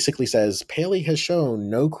 He basically says, Paley has shown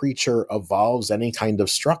no creature evolves any kind of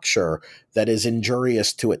structure that is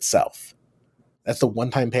injurious to itself. That's the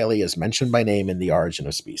one time Paley is mentioned by name in The Origin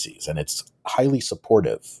of Species, and it's highly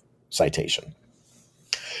supportive citation.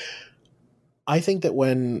 I think that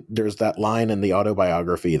when there's that line in the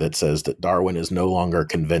autobiography that says that Darwin is no longer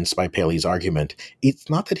convinced by Paley's argument, it's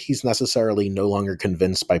not that he's necessarily no longer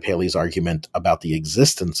convinced by Paley's argument about the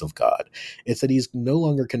existence of God. It's that he's no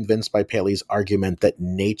longer convinced by Paley's argument that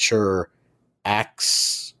nature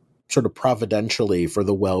acts sort of providentially for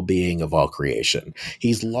the well-being of all creation.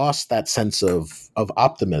 He's lost that sense of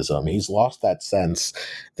optimism. He's lost that sense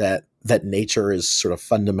that nature is sort of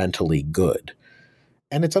fundamentally good.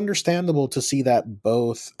 And it's understandable to see that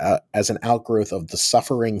both as an outgrowth of the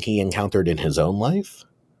suffering he encountered in his own life.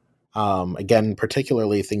 Again,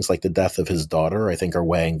 particularly things like the death of his daughter, I think, are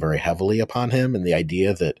weighing very heavily upon him. And the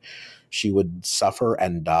idea that she would suffer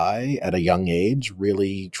and die at a young age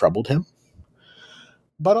really troubled him.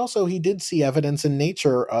 But also, he did see evidence in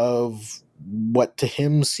nature of what to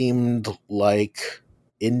him seemed like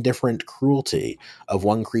indifferent cruelty of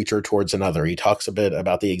one creature towards another. He talks a bit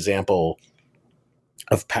about the example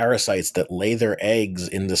of parasites that lay their eggs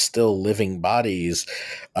in the still living bodies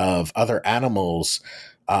of other animals,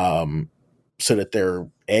 so that their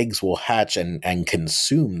eggs will hatch and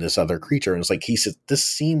consume this other creature. And it's like, he said, this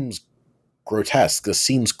seems grotesque. This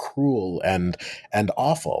seems cruel and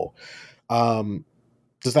awful.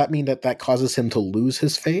 Does that mean that causes him to lose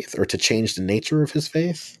his faith or to change the nature of his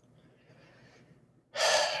faith?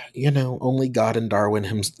 Only God and Darwin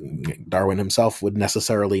himself would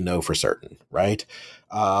necessarily know for certain, right?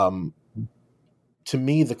 To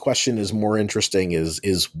me, the question is more interesting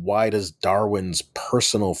is why does Darwin's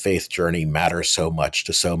personal faith journey matter so much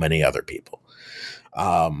to so many other people?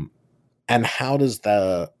 And how does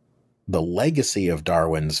the legacy of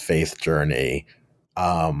Darwin's faith journey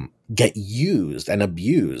get used and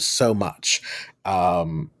abused so much,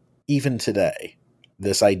 even today?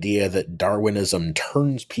 This idea that Darwinism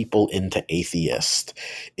turns people into atheists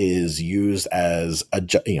is used as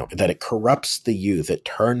that it corrupts the youth. It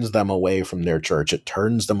turns them away from their church. It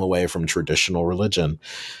turns them away from traditional religion.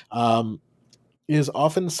 Is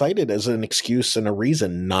often cited as an excuse and a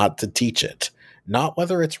reason not to teach it. Not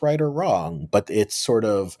whether it's right or wrong, but its sort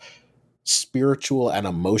of spiritual and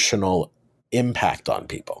emotional impact on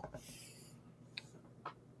people.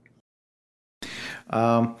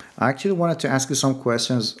 I actually wanted to ask you some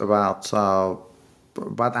questions about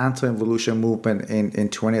anti-evolution movement in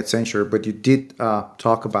 20th century, but you did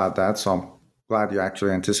talk about that, so I'm glad you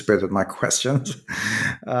actually anticipated my questions.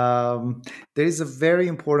 There is a very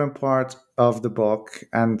important part of the book,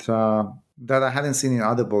 and that I hadn't seen in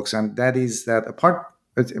other books, and that is that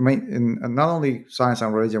not only science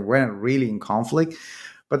and religion weren't really in conflict,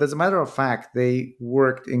 but as a matter of fact, they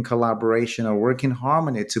worked in collaboration or work in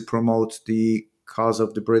harmony to promote the cause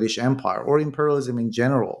of the British Empire or imperialism in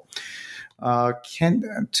general, to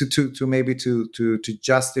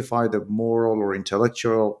justify the moral or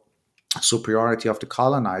intellectual superiority of the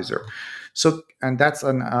colonizer. So, and that's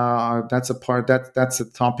a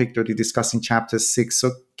topic that we discuss in chapter 6.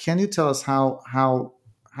 So, can you tell us how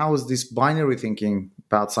is this binary thinking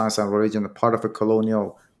about science and religion a part of a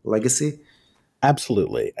colonial legacy?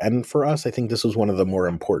 Absolutely. And for us, I think this was one of the more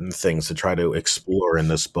important things to try to explore in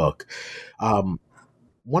this book.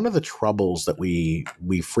 One of the troubles that we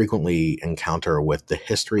frequently encounter with the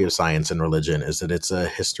history of science and religion is that it's a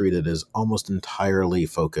history that is almost entirely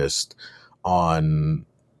focused on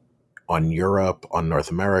Europe, on North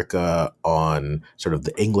America, on sort of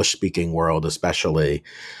the English-speaking world especially.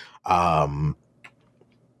 And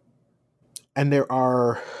there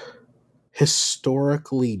are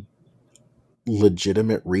historically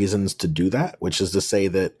legitimate reasons to do that, which is to say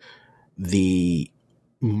that the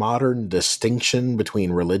modern distinction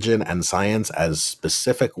between religion and science as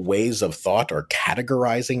specific ways of thought or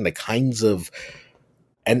categorizing the kinds of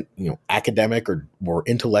academic or more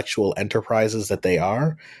intellectual enterprises that they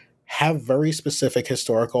are have very specific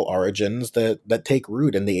historical origins that take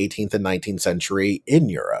root in the 18th and 19th century in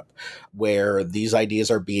Europe, where these ideas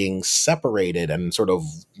are being separated and sort of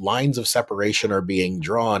lines of separation are being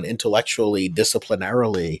drawn intellectually,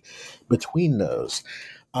 disciplinarily between those.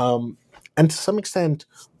 And to some extent,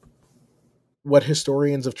 what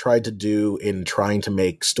historians have tried to do in trying to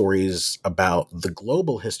make stories about the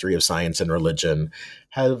global history of science and religion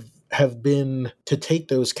have been to take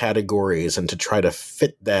those categories and to try to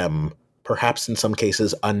fit them, perhaps in some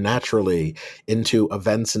cases unnaturally, into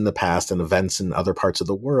events in the past and events in other parts of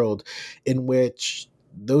the world in which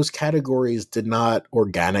those categories did not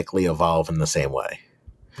organically evolve in the same way.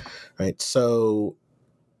 Right? So,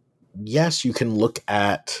 yes, you can look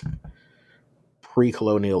at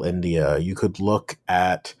pre-colonial India. You could look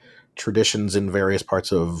at traditions in various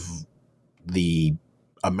parts of the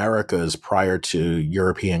Americas prior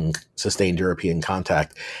to sustained European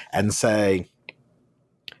contact and say,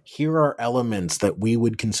 here are elements that we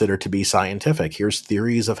would consider to be scientific. Here's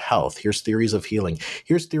theories of health. Here's theories of healing.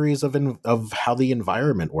 Here's theories of how the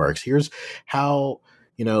environment works. Here's how,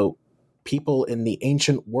 people in the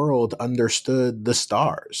ancient world understood the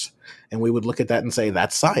stars. And we would look at that and say,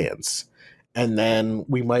 that's science. And then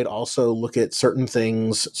we might also look at certain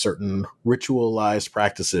things, certain ritualized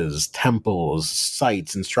practices, temples,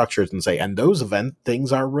 sites, and structures, and say, and those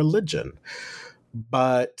things are religion.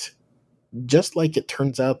 But just like it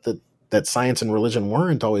turns out that science and religion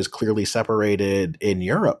weren't always clearly separated in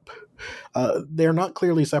Europe, they're not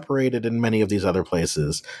clearly separated in many of these other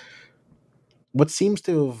places. What seems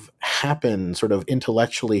to have happened sort of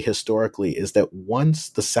intellectually, historically, is that once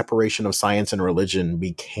the separation of science and religion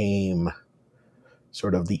became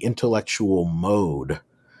sort of the intellectual mode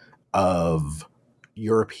of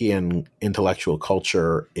European intellectual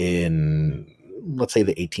culture in, let's say,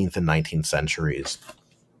 the 18th and 19th centuries,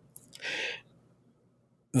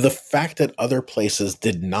 the fact that other places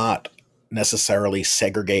did not necessarily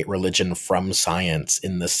segregate religion from science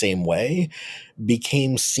in the same way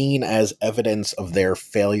became seen as evidence of their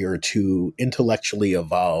failure to intellectually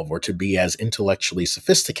evolve or to be as intellectually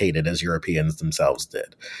sophisticated as Europeans themselves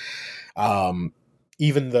did.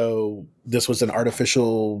 Even though this was an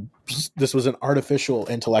artificial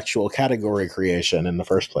intellectual category creation in the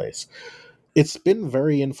first place, it's been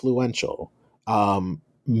very influential,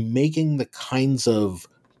 making the kinds of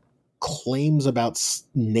claims about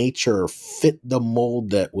nature fit the mold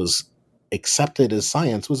that was accepted as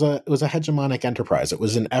science was a hegemonic enterprise. It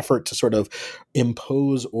was an effort to sort of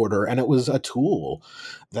impose order, and it was a tool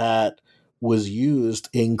that was used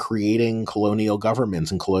in creating colonial governments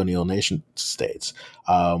and colonial nation states.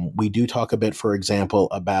 We do talk a bit, for example,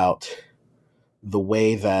 about the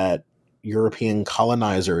way that European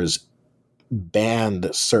colonizers banned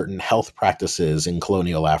certain health practices in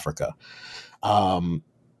colonial Africa.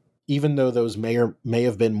 Even though those may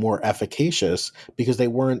have been more efficacious because they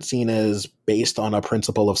weren't seen as based on a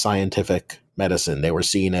principle of scientific medicine. They were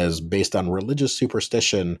seen as based on religious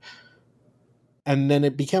superstition. And then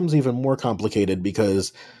it becomes even more complicated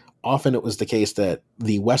because often it was the case that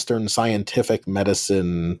the Western scientific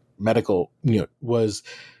medical, was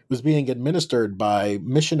being administered by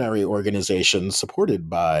missionary organizations supported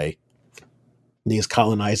by these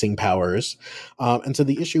colonizing powers. And so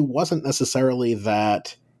the issue wasn't necessarily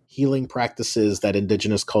that healing practices that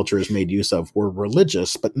indigenous cultures made use of were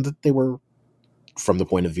religious, but that they were, from the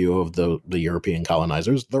point of view of the European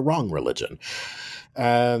colonizers, the wrong religion.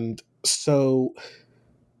 And so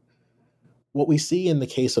what we see in the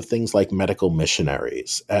case of things like medical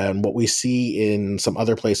missionaries, and what we see in some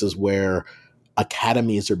other places where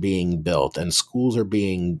academies are being built and schools are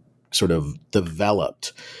being sort of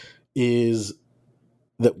developed, is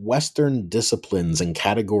that Western disciplines and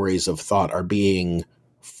categories of thought are being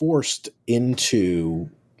forced into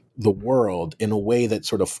the world in a way that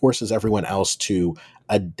sort of forces everyone else to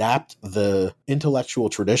adapt the intellectual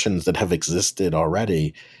traditions that have existed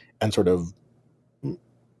already and sort of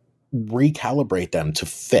recalibrate them to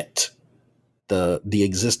fit the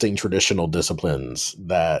existing traditional disciplines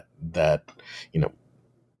that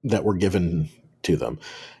were given to them.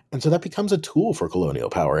 And so that becomes a tool for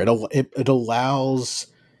colonial power. It allows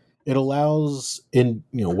in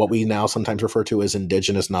what we now sometimes refer to as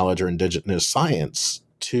indigenous knowledge or indigenous science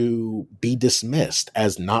to be dismissed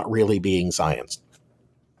as not really being science.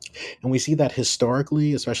 And we see that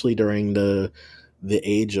historically, especially during the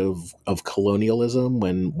age of colonialism,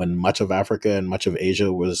 when much of Africa and much of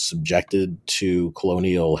Asia was subjected to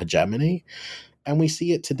colonial hegemony. And we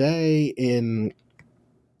see it today in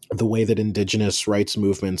the way that indigenous rights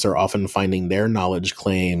movements are often finding their knowledge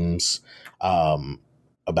claims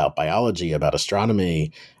about biology, about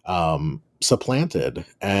astronomy, supplanted.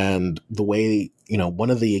 And the way, one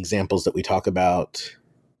of the examples that we talk about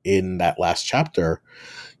in that last chapter,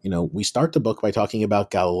 we start the book by talking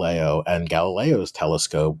about Galileo and Galileo's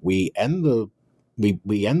telescope. We end the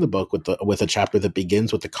book with a chapter that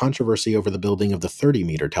begins with the controversy over the building of the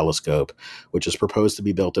 30-meter telescope, which is proposed to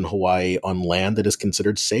be built in Hawaii on land that is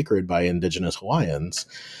considered sacred by indigenous Hawaiians.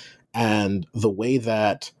 And the way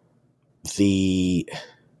that the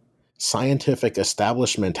scientific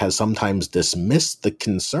establishment has sometimes dismissed the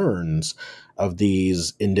concerns of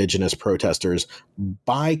these indigenous protesters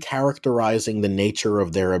by characterizing the nature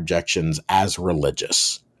of their objections as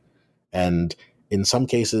religious. And in some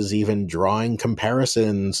cases, even drawing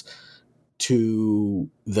comparisons to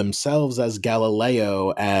themselves as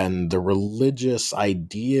Galileo and the religious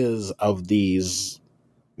ideas of these,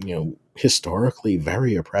 historically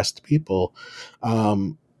very oppressed people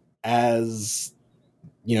as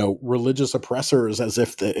religious oppressors as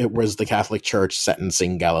if it was the Catholic Church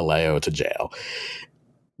sentencing Galileo to jail,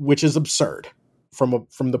 which is absurd. From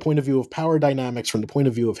the point of view of power dynamics, from the point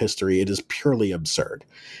of view of history, it is purely absurd.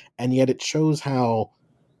 And yet it shows how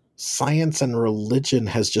science and religion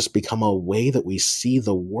has just become a way that we see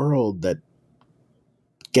the world that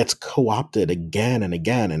gets co-opted again and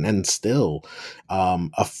again, and still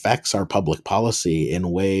affects our public policy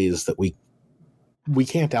in ways that we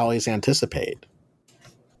can't always anticipate.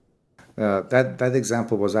 That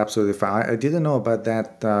example was absolutely fine. I didn't know about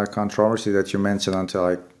that controversy that you mentioned until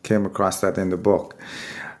I came across that in the book.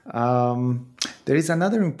 There is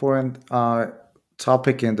another important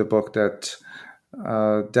topic in the book that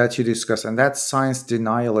you discuss, and that's science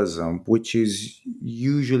denialism, which is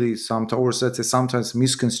usually sometimes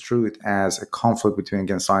misconstrued as a conflict between,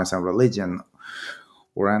 again, science and religion,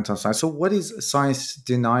 or anti-science. So what is science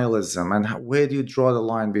denialism, and where do you draw the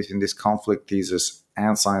line between this conflict thesis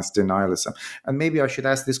and science denialism? And maybe I should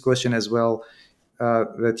ask this question as well,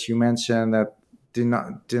 that you mentioned that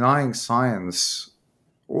denying science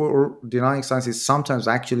or denying science is sometimes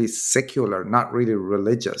actually secular, not really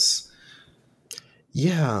religious.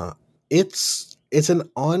 Yeah, it's an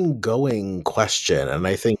ongoing question, and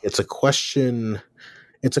I think it's a question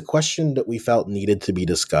that we felt needed to be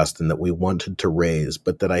discussed and that we wanted to raise,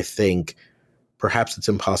 but that I think perhaps it's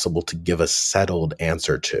impossible to give a settled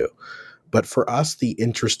answer to. But for us, the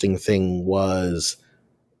interesting thing was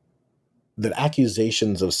that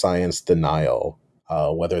accusations of science denial,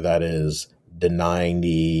 whether that is denying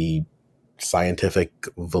the scientific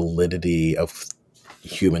validity of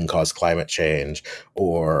human-caused climate change,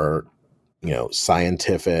 or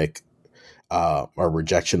scientific or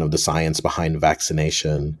rejection of the science behind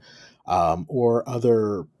vaccination, or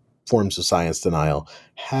other forms of science denial,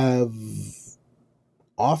 have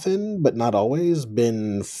often, but not always,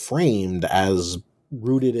 been framed as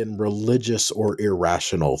rooted in religious or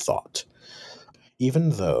irrational thought.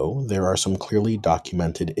 Even though there are some clearly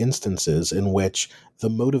documented instances in which the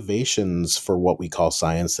motivations for what we call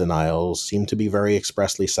science denial seem to be very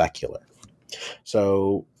expressly secular.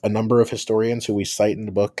 So a number of historians who we cite in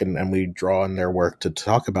the book and we draw on their work to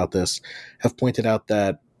talk about this have pointed out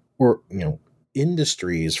that,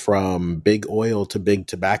 industries from big oil to big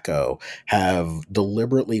tobacco have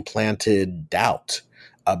deliberately planted doubt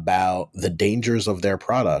about the dangers of their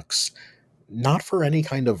products, not for any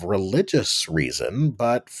kind of religious reason,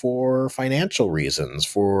 but for financial reasons,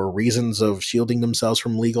 for reasons of shielding themselves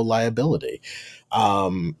from legal liability.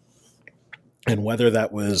 And whether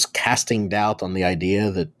that was casting doubt on the idea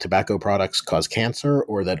that tobacco products cause cancer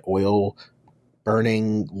or that oil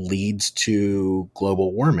burning leads to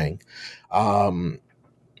global warming,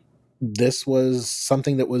 this was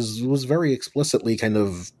something that was very explicitly kind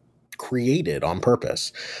of created on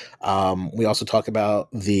purpose. We also talk about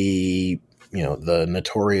the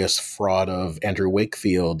notorious fraud of Andrew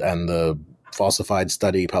Wakefield and the falsified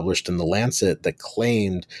study published in The Lancet that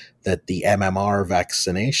claimed that the MMR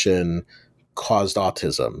vaccination caused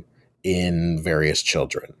autism in various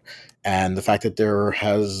children. And the fact that there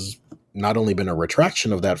has not only been a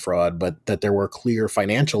retraction of that fraud, but that there were clear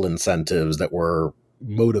financial incentives that were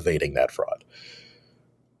motivating that fraud.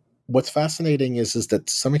 What's fascinating is that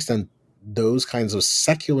to some extent, those kinds of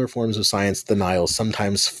secular forms of science denial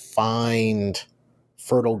sometimes find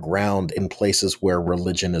fertile ground in places where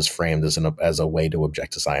religion is framed as a way to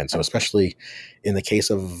object to science. So especially in the case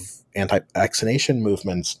of anti-vaccination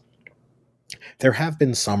movements, there have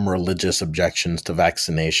been some religious objections to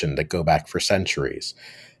vaccination that go back for centuries.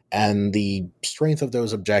 And the strength of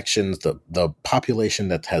those objections, the population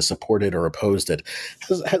that has supported or opposed it,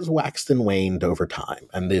 has waxed and waned over time.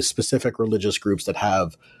 And the specific religious groups that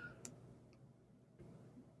have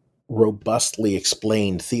robustly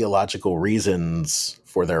explained theological reasons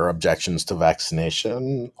for their objections to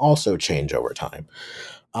vaccination also change over time.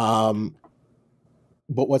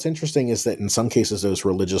 But what's interesting is that in some cases, those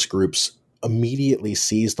religious groups immediately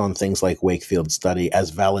seized on things like Wakefield's study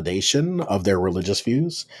as validation of their religious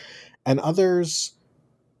views, and others.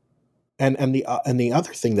 And the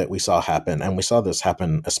other thing that we saw happen, and we saw this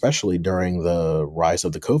happen especially during the rise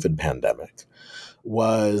of the COVID pandemic,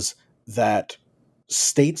 was that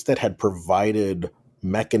states that had provided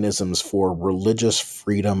mechanisms for religious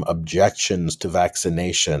freedom objections to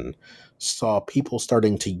vaccination saw people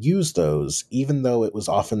starting to use those, even though it was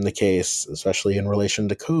often the case, especially in relation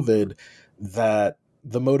to COVID, that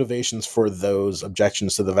the motivations for those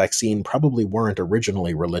objections to the vaccine probably weren't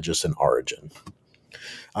originally religious in origin.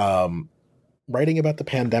 Writing about the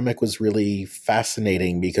pandemic was really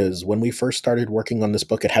fascinating because when we first started working on this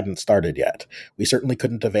book, it hadn't started yet. We certainly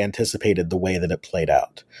couldn't have anticipated the way that it played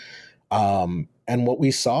out. And what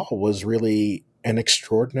we saw was really an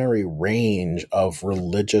extraordinary range of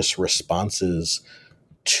religious responses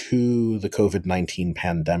to the COVID-19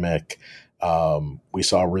 pandemic. We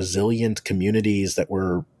saw resilient communities that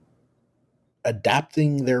were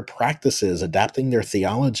adapting their practices, adapting their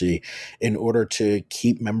theology in order to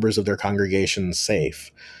keep members of their congregations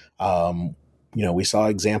safe. We saw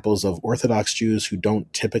examples of Orthodox Jews who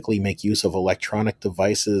don't typically make use of electronic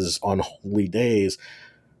devices on holy days,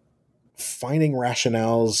 finding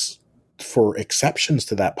rationales for exceptions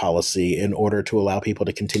to that policy in order to allow people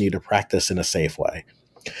to continue to practice in a safe way.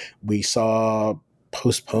 We saw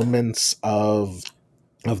postponements of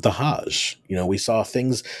the Hajj. We saw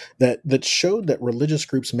things that showed that religious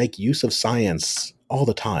groups make use of science all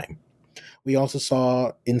the time. We also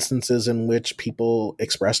saw instances in which people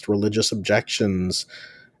expressed religious objections,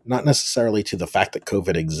 not necessarily to the fact that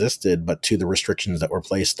COVID existed, but to the restrictions that were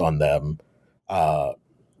placed on them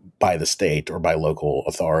by the state or by local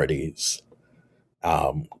authorities,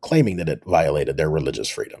 claiming that it violated their religious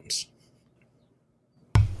freedoms.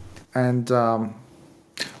 And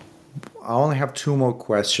I only have two more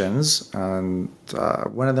questions, and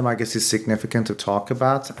one of them, I guess, is significant to talk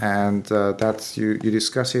about, and that's you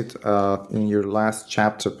discuss it in your last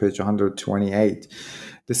chapter, page 128,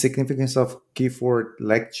 the significance of Gifford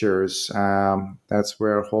lectures. That's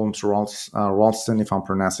where Holmes Ralston, if I'm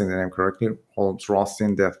pronouncing the name correctly, Holmes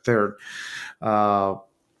Ralston III,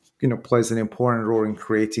 plays an important role in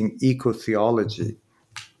creating eco-theology.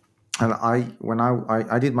 And when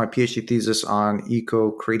I did my PhD thesis on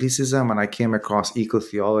eco-criticism, and I came across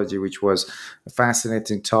eco-theology, which was a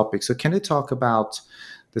fascinating topic. So can you talk about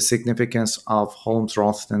the significance of Holmes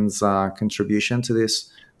Ralston's contribution to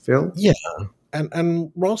this field? Yeah.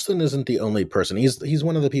 And Ralston isn't the only person. He's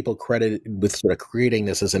one of the people credited with sort of creating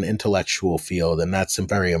this as an intellectual field, and that's a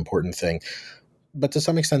very important thing. But to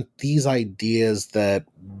some extent, these ideas that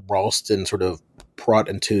Ralston sort of brought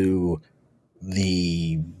into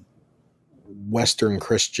the Western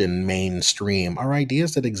Christian mainstream are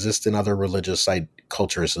ideas that exist in other religious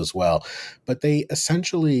cultures as well. But they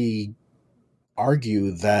essentially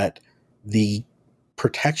argue that the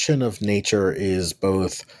protection of nature is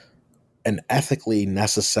both an ethically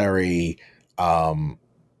necessary part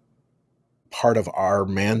of our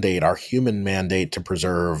mandate, our human mandate to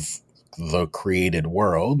preserve the created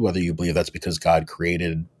world, whether you believe that's because God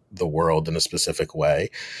created the world in a specific way.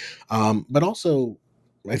 But also,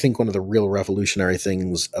 I think one of the real revolutionary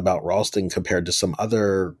things about Ralston compared to some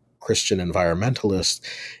other Christian environmentalists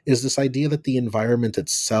is this idea that the environment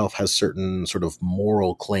itself has certain sort of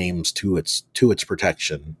moral claims to its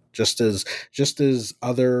protection, just as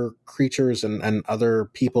other creatures and other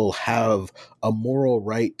people have a moral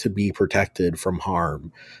right to be protected from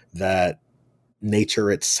harm, that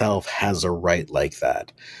nature itself has a right like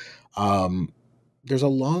that. There's a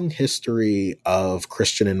long history of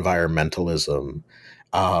Christian environmentalism,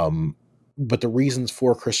 but the reasons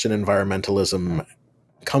for Christian environmentalism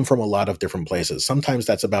come from a lot of different places. Sometimes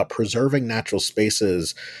that's about preserving natural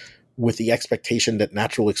spaces with the expectation that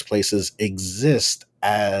natural spaces exist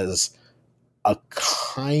as a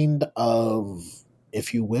kind of,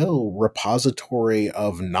 if you will, repository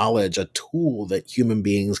of knowledge, a tool that human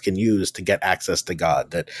beings can use to get access to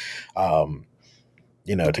God, that,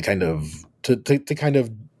 to kind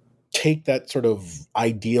of take that sort of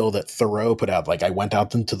ideal that Thoreau put out, like I went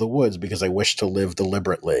out into the woods because I wished to live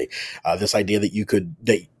deliberately. This idea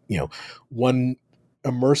that one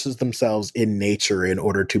immerses themselves in nature in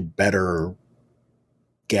order to better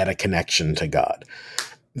get a connection to God.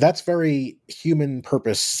 That's very human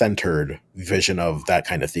purpose centered vision of that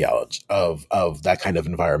kind of theology, of that kind of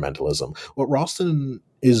environmentalism. What Ralston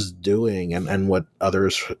is doing, and what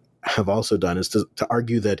others have also done, is to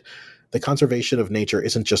argue that the conservation of nature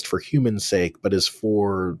isn't just for human sake, but is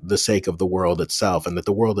for the sake of the world itself, and that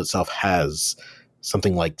the world itself has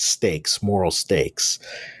something like stakes, moral stakes.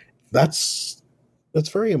 That's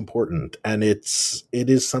very important, and it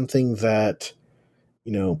is something that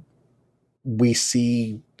we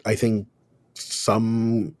see. I think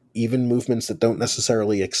some even movements that don't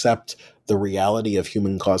necessarily accept the reality of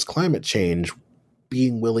human-caused climate change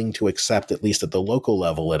being willing to accept, at least at the local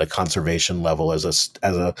level, at a conservation level, as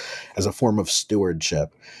a form of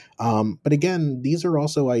stewardship. But again, these are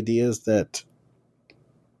also ideas that,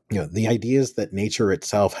 the ideas that nature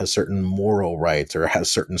itself has certain moral rights or has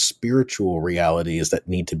certain spiritual realities that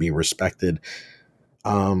need to be respected,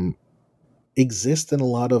 exist in a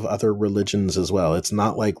lot of other religions as well. It's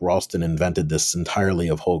not like Ralston invented this entirely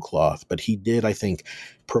of whole cloth, but he did, I think,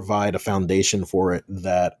 provide a foundation for it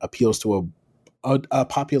that appeals to a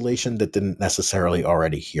population that didn't necessarily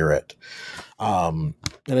already hear it. And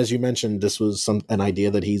as you mentioned, this was an idea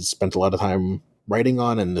that he's spent a lot of time writing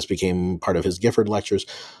on, and this became part of his Gifford lectures.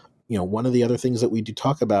 One of the other things that we do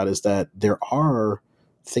talk about is that there are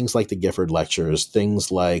things like the Gifford lectures,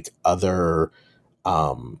 things like other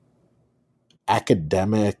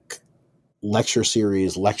academic lecture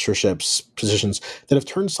series, lectureships, positions that have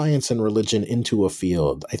turned science and religion into a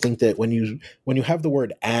field. I think that when you have the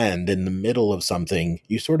word "and" in the middle of something,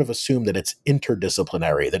 you sort of assume that it's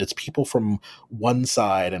interdisciplinary, that it's people from one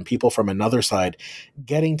side and people from another side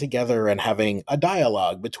getting together and having a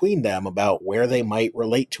dialogue between them about where they might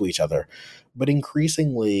relate to each other. But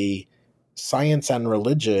increasingly, science and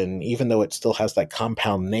religion, even though it still has that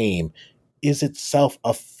compound name, is itself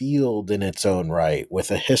a field in its own right, with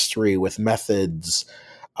a history, with methods,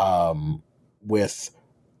 with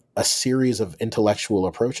a series of intellectual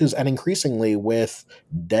approaches, and increasingly with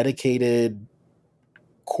dedicated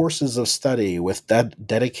courses of study, with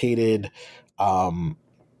dedicated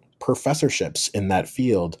professorships in that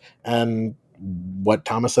field. And what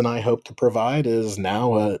Thomas and I hope to provide is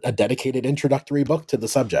now a dedicated introductory book to the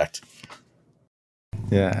subject.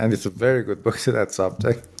 Yeah, and it's a very good book to that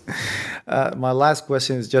subject. My last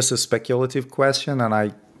question is just a speculative question, and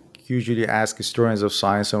I usually ask historians of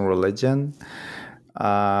science and religion.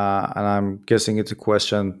 And I'm guessing it's a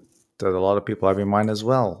question that a lot of people have in mind as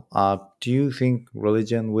well. Do you think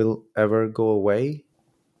religion will ever go away?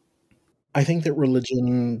 I think that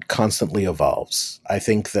religion constantly evolves. I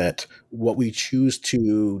think that what we choose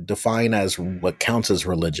to define as what counts as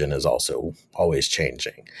religion is also always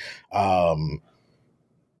changing. Um,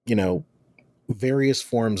 Various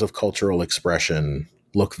forms of cultural expression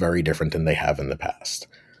look very different than they have in the past.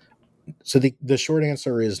 So the short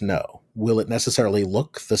answer is no. Will it necessarily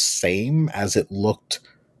look the same as it looked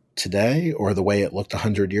today, or the way it looked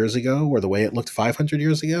 100 years ago, or the way it looked 500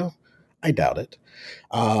 years ago? I doubt it.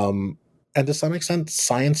 And to some extent,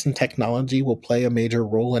 science and technology will play a major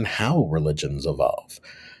role in how religions evolve.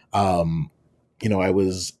 I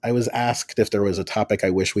was asked if there was a topic I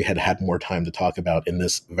wish we had had more time to talk about in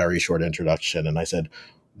this very short introduction, and I said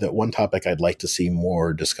that one topic I'd like to see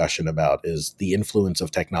more discussion about is the influence of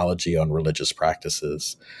technology on religious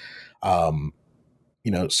practices.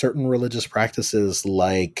 Certain religious practices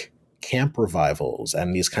like camp revivals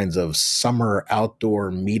and these kinds of summer outdoor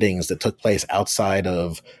meetings that took place outside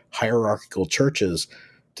of hierarchical churches,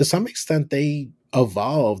 to some extent, they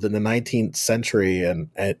evolved in the 19th century and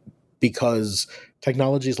because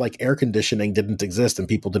technologies like air conditioning didn't exist and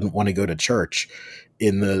people didn't want to go to church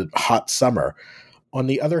in the hot summer. On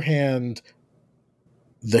the other hand,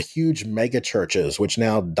 the huge mega churches, which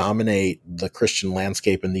now dominate the Christian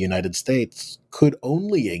landscape in the United States, could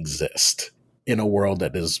only exist in a world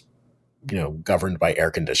that is governed by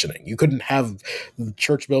air conditioning. You couldn't have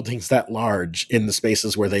church buildings that large in the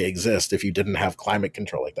spaces where they exist if you didn't have climate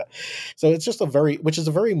control like that. So it's just a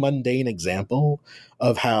very mundane example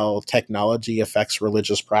of how technology affects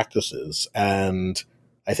religious practices. And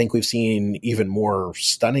I think we've seen even more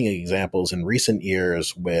stunning examples in recent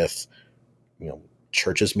years with,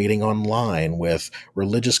 churches meeting online, with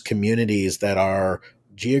religious communities that are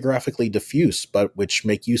geographically diffuse, but which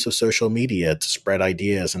make use of social media to spread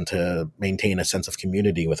ideas and to maintain a sense of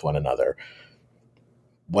community with one another.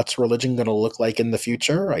 What's religion going to look like in the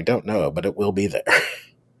future? I don't know, but it will be there.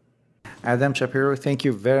 Adam Shapiro, thank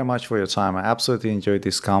you very much for your time. I absolutely enjoyed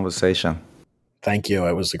this conversation. Thank you.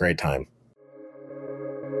 It was a great time.